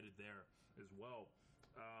are embedded there as well.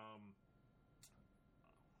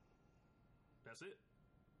 That's it.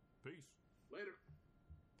 Peace. Later.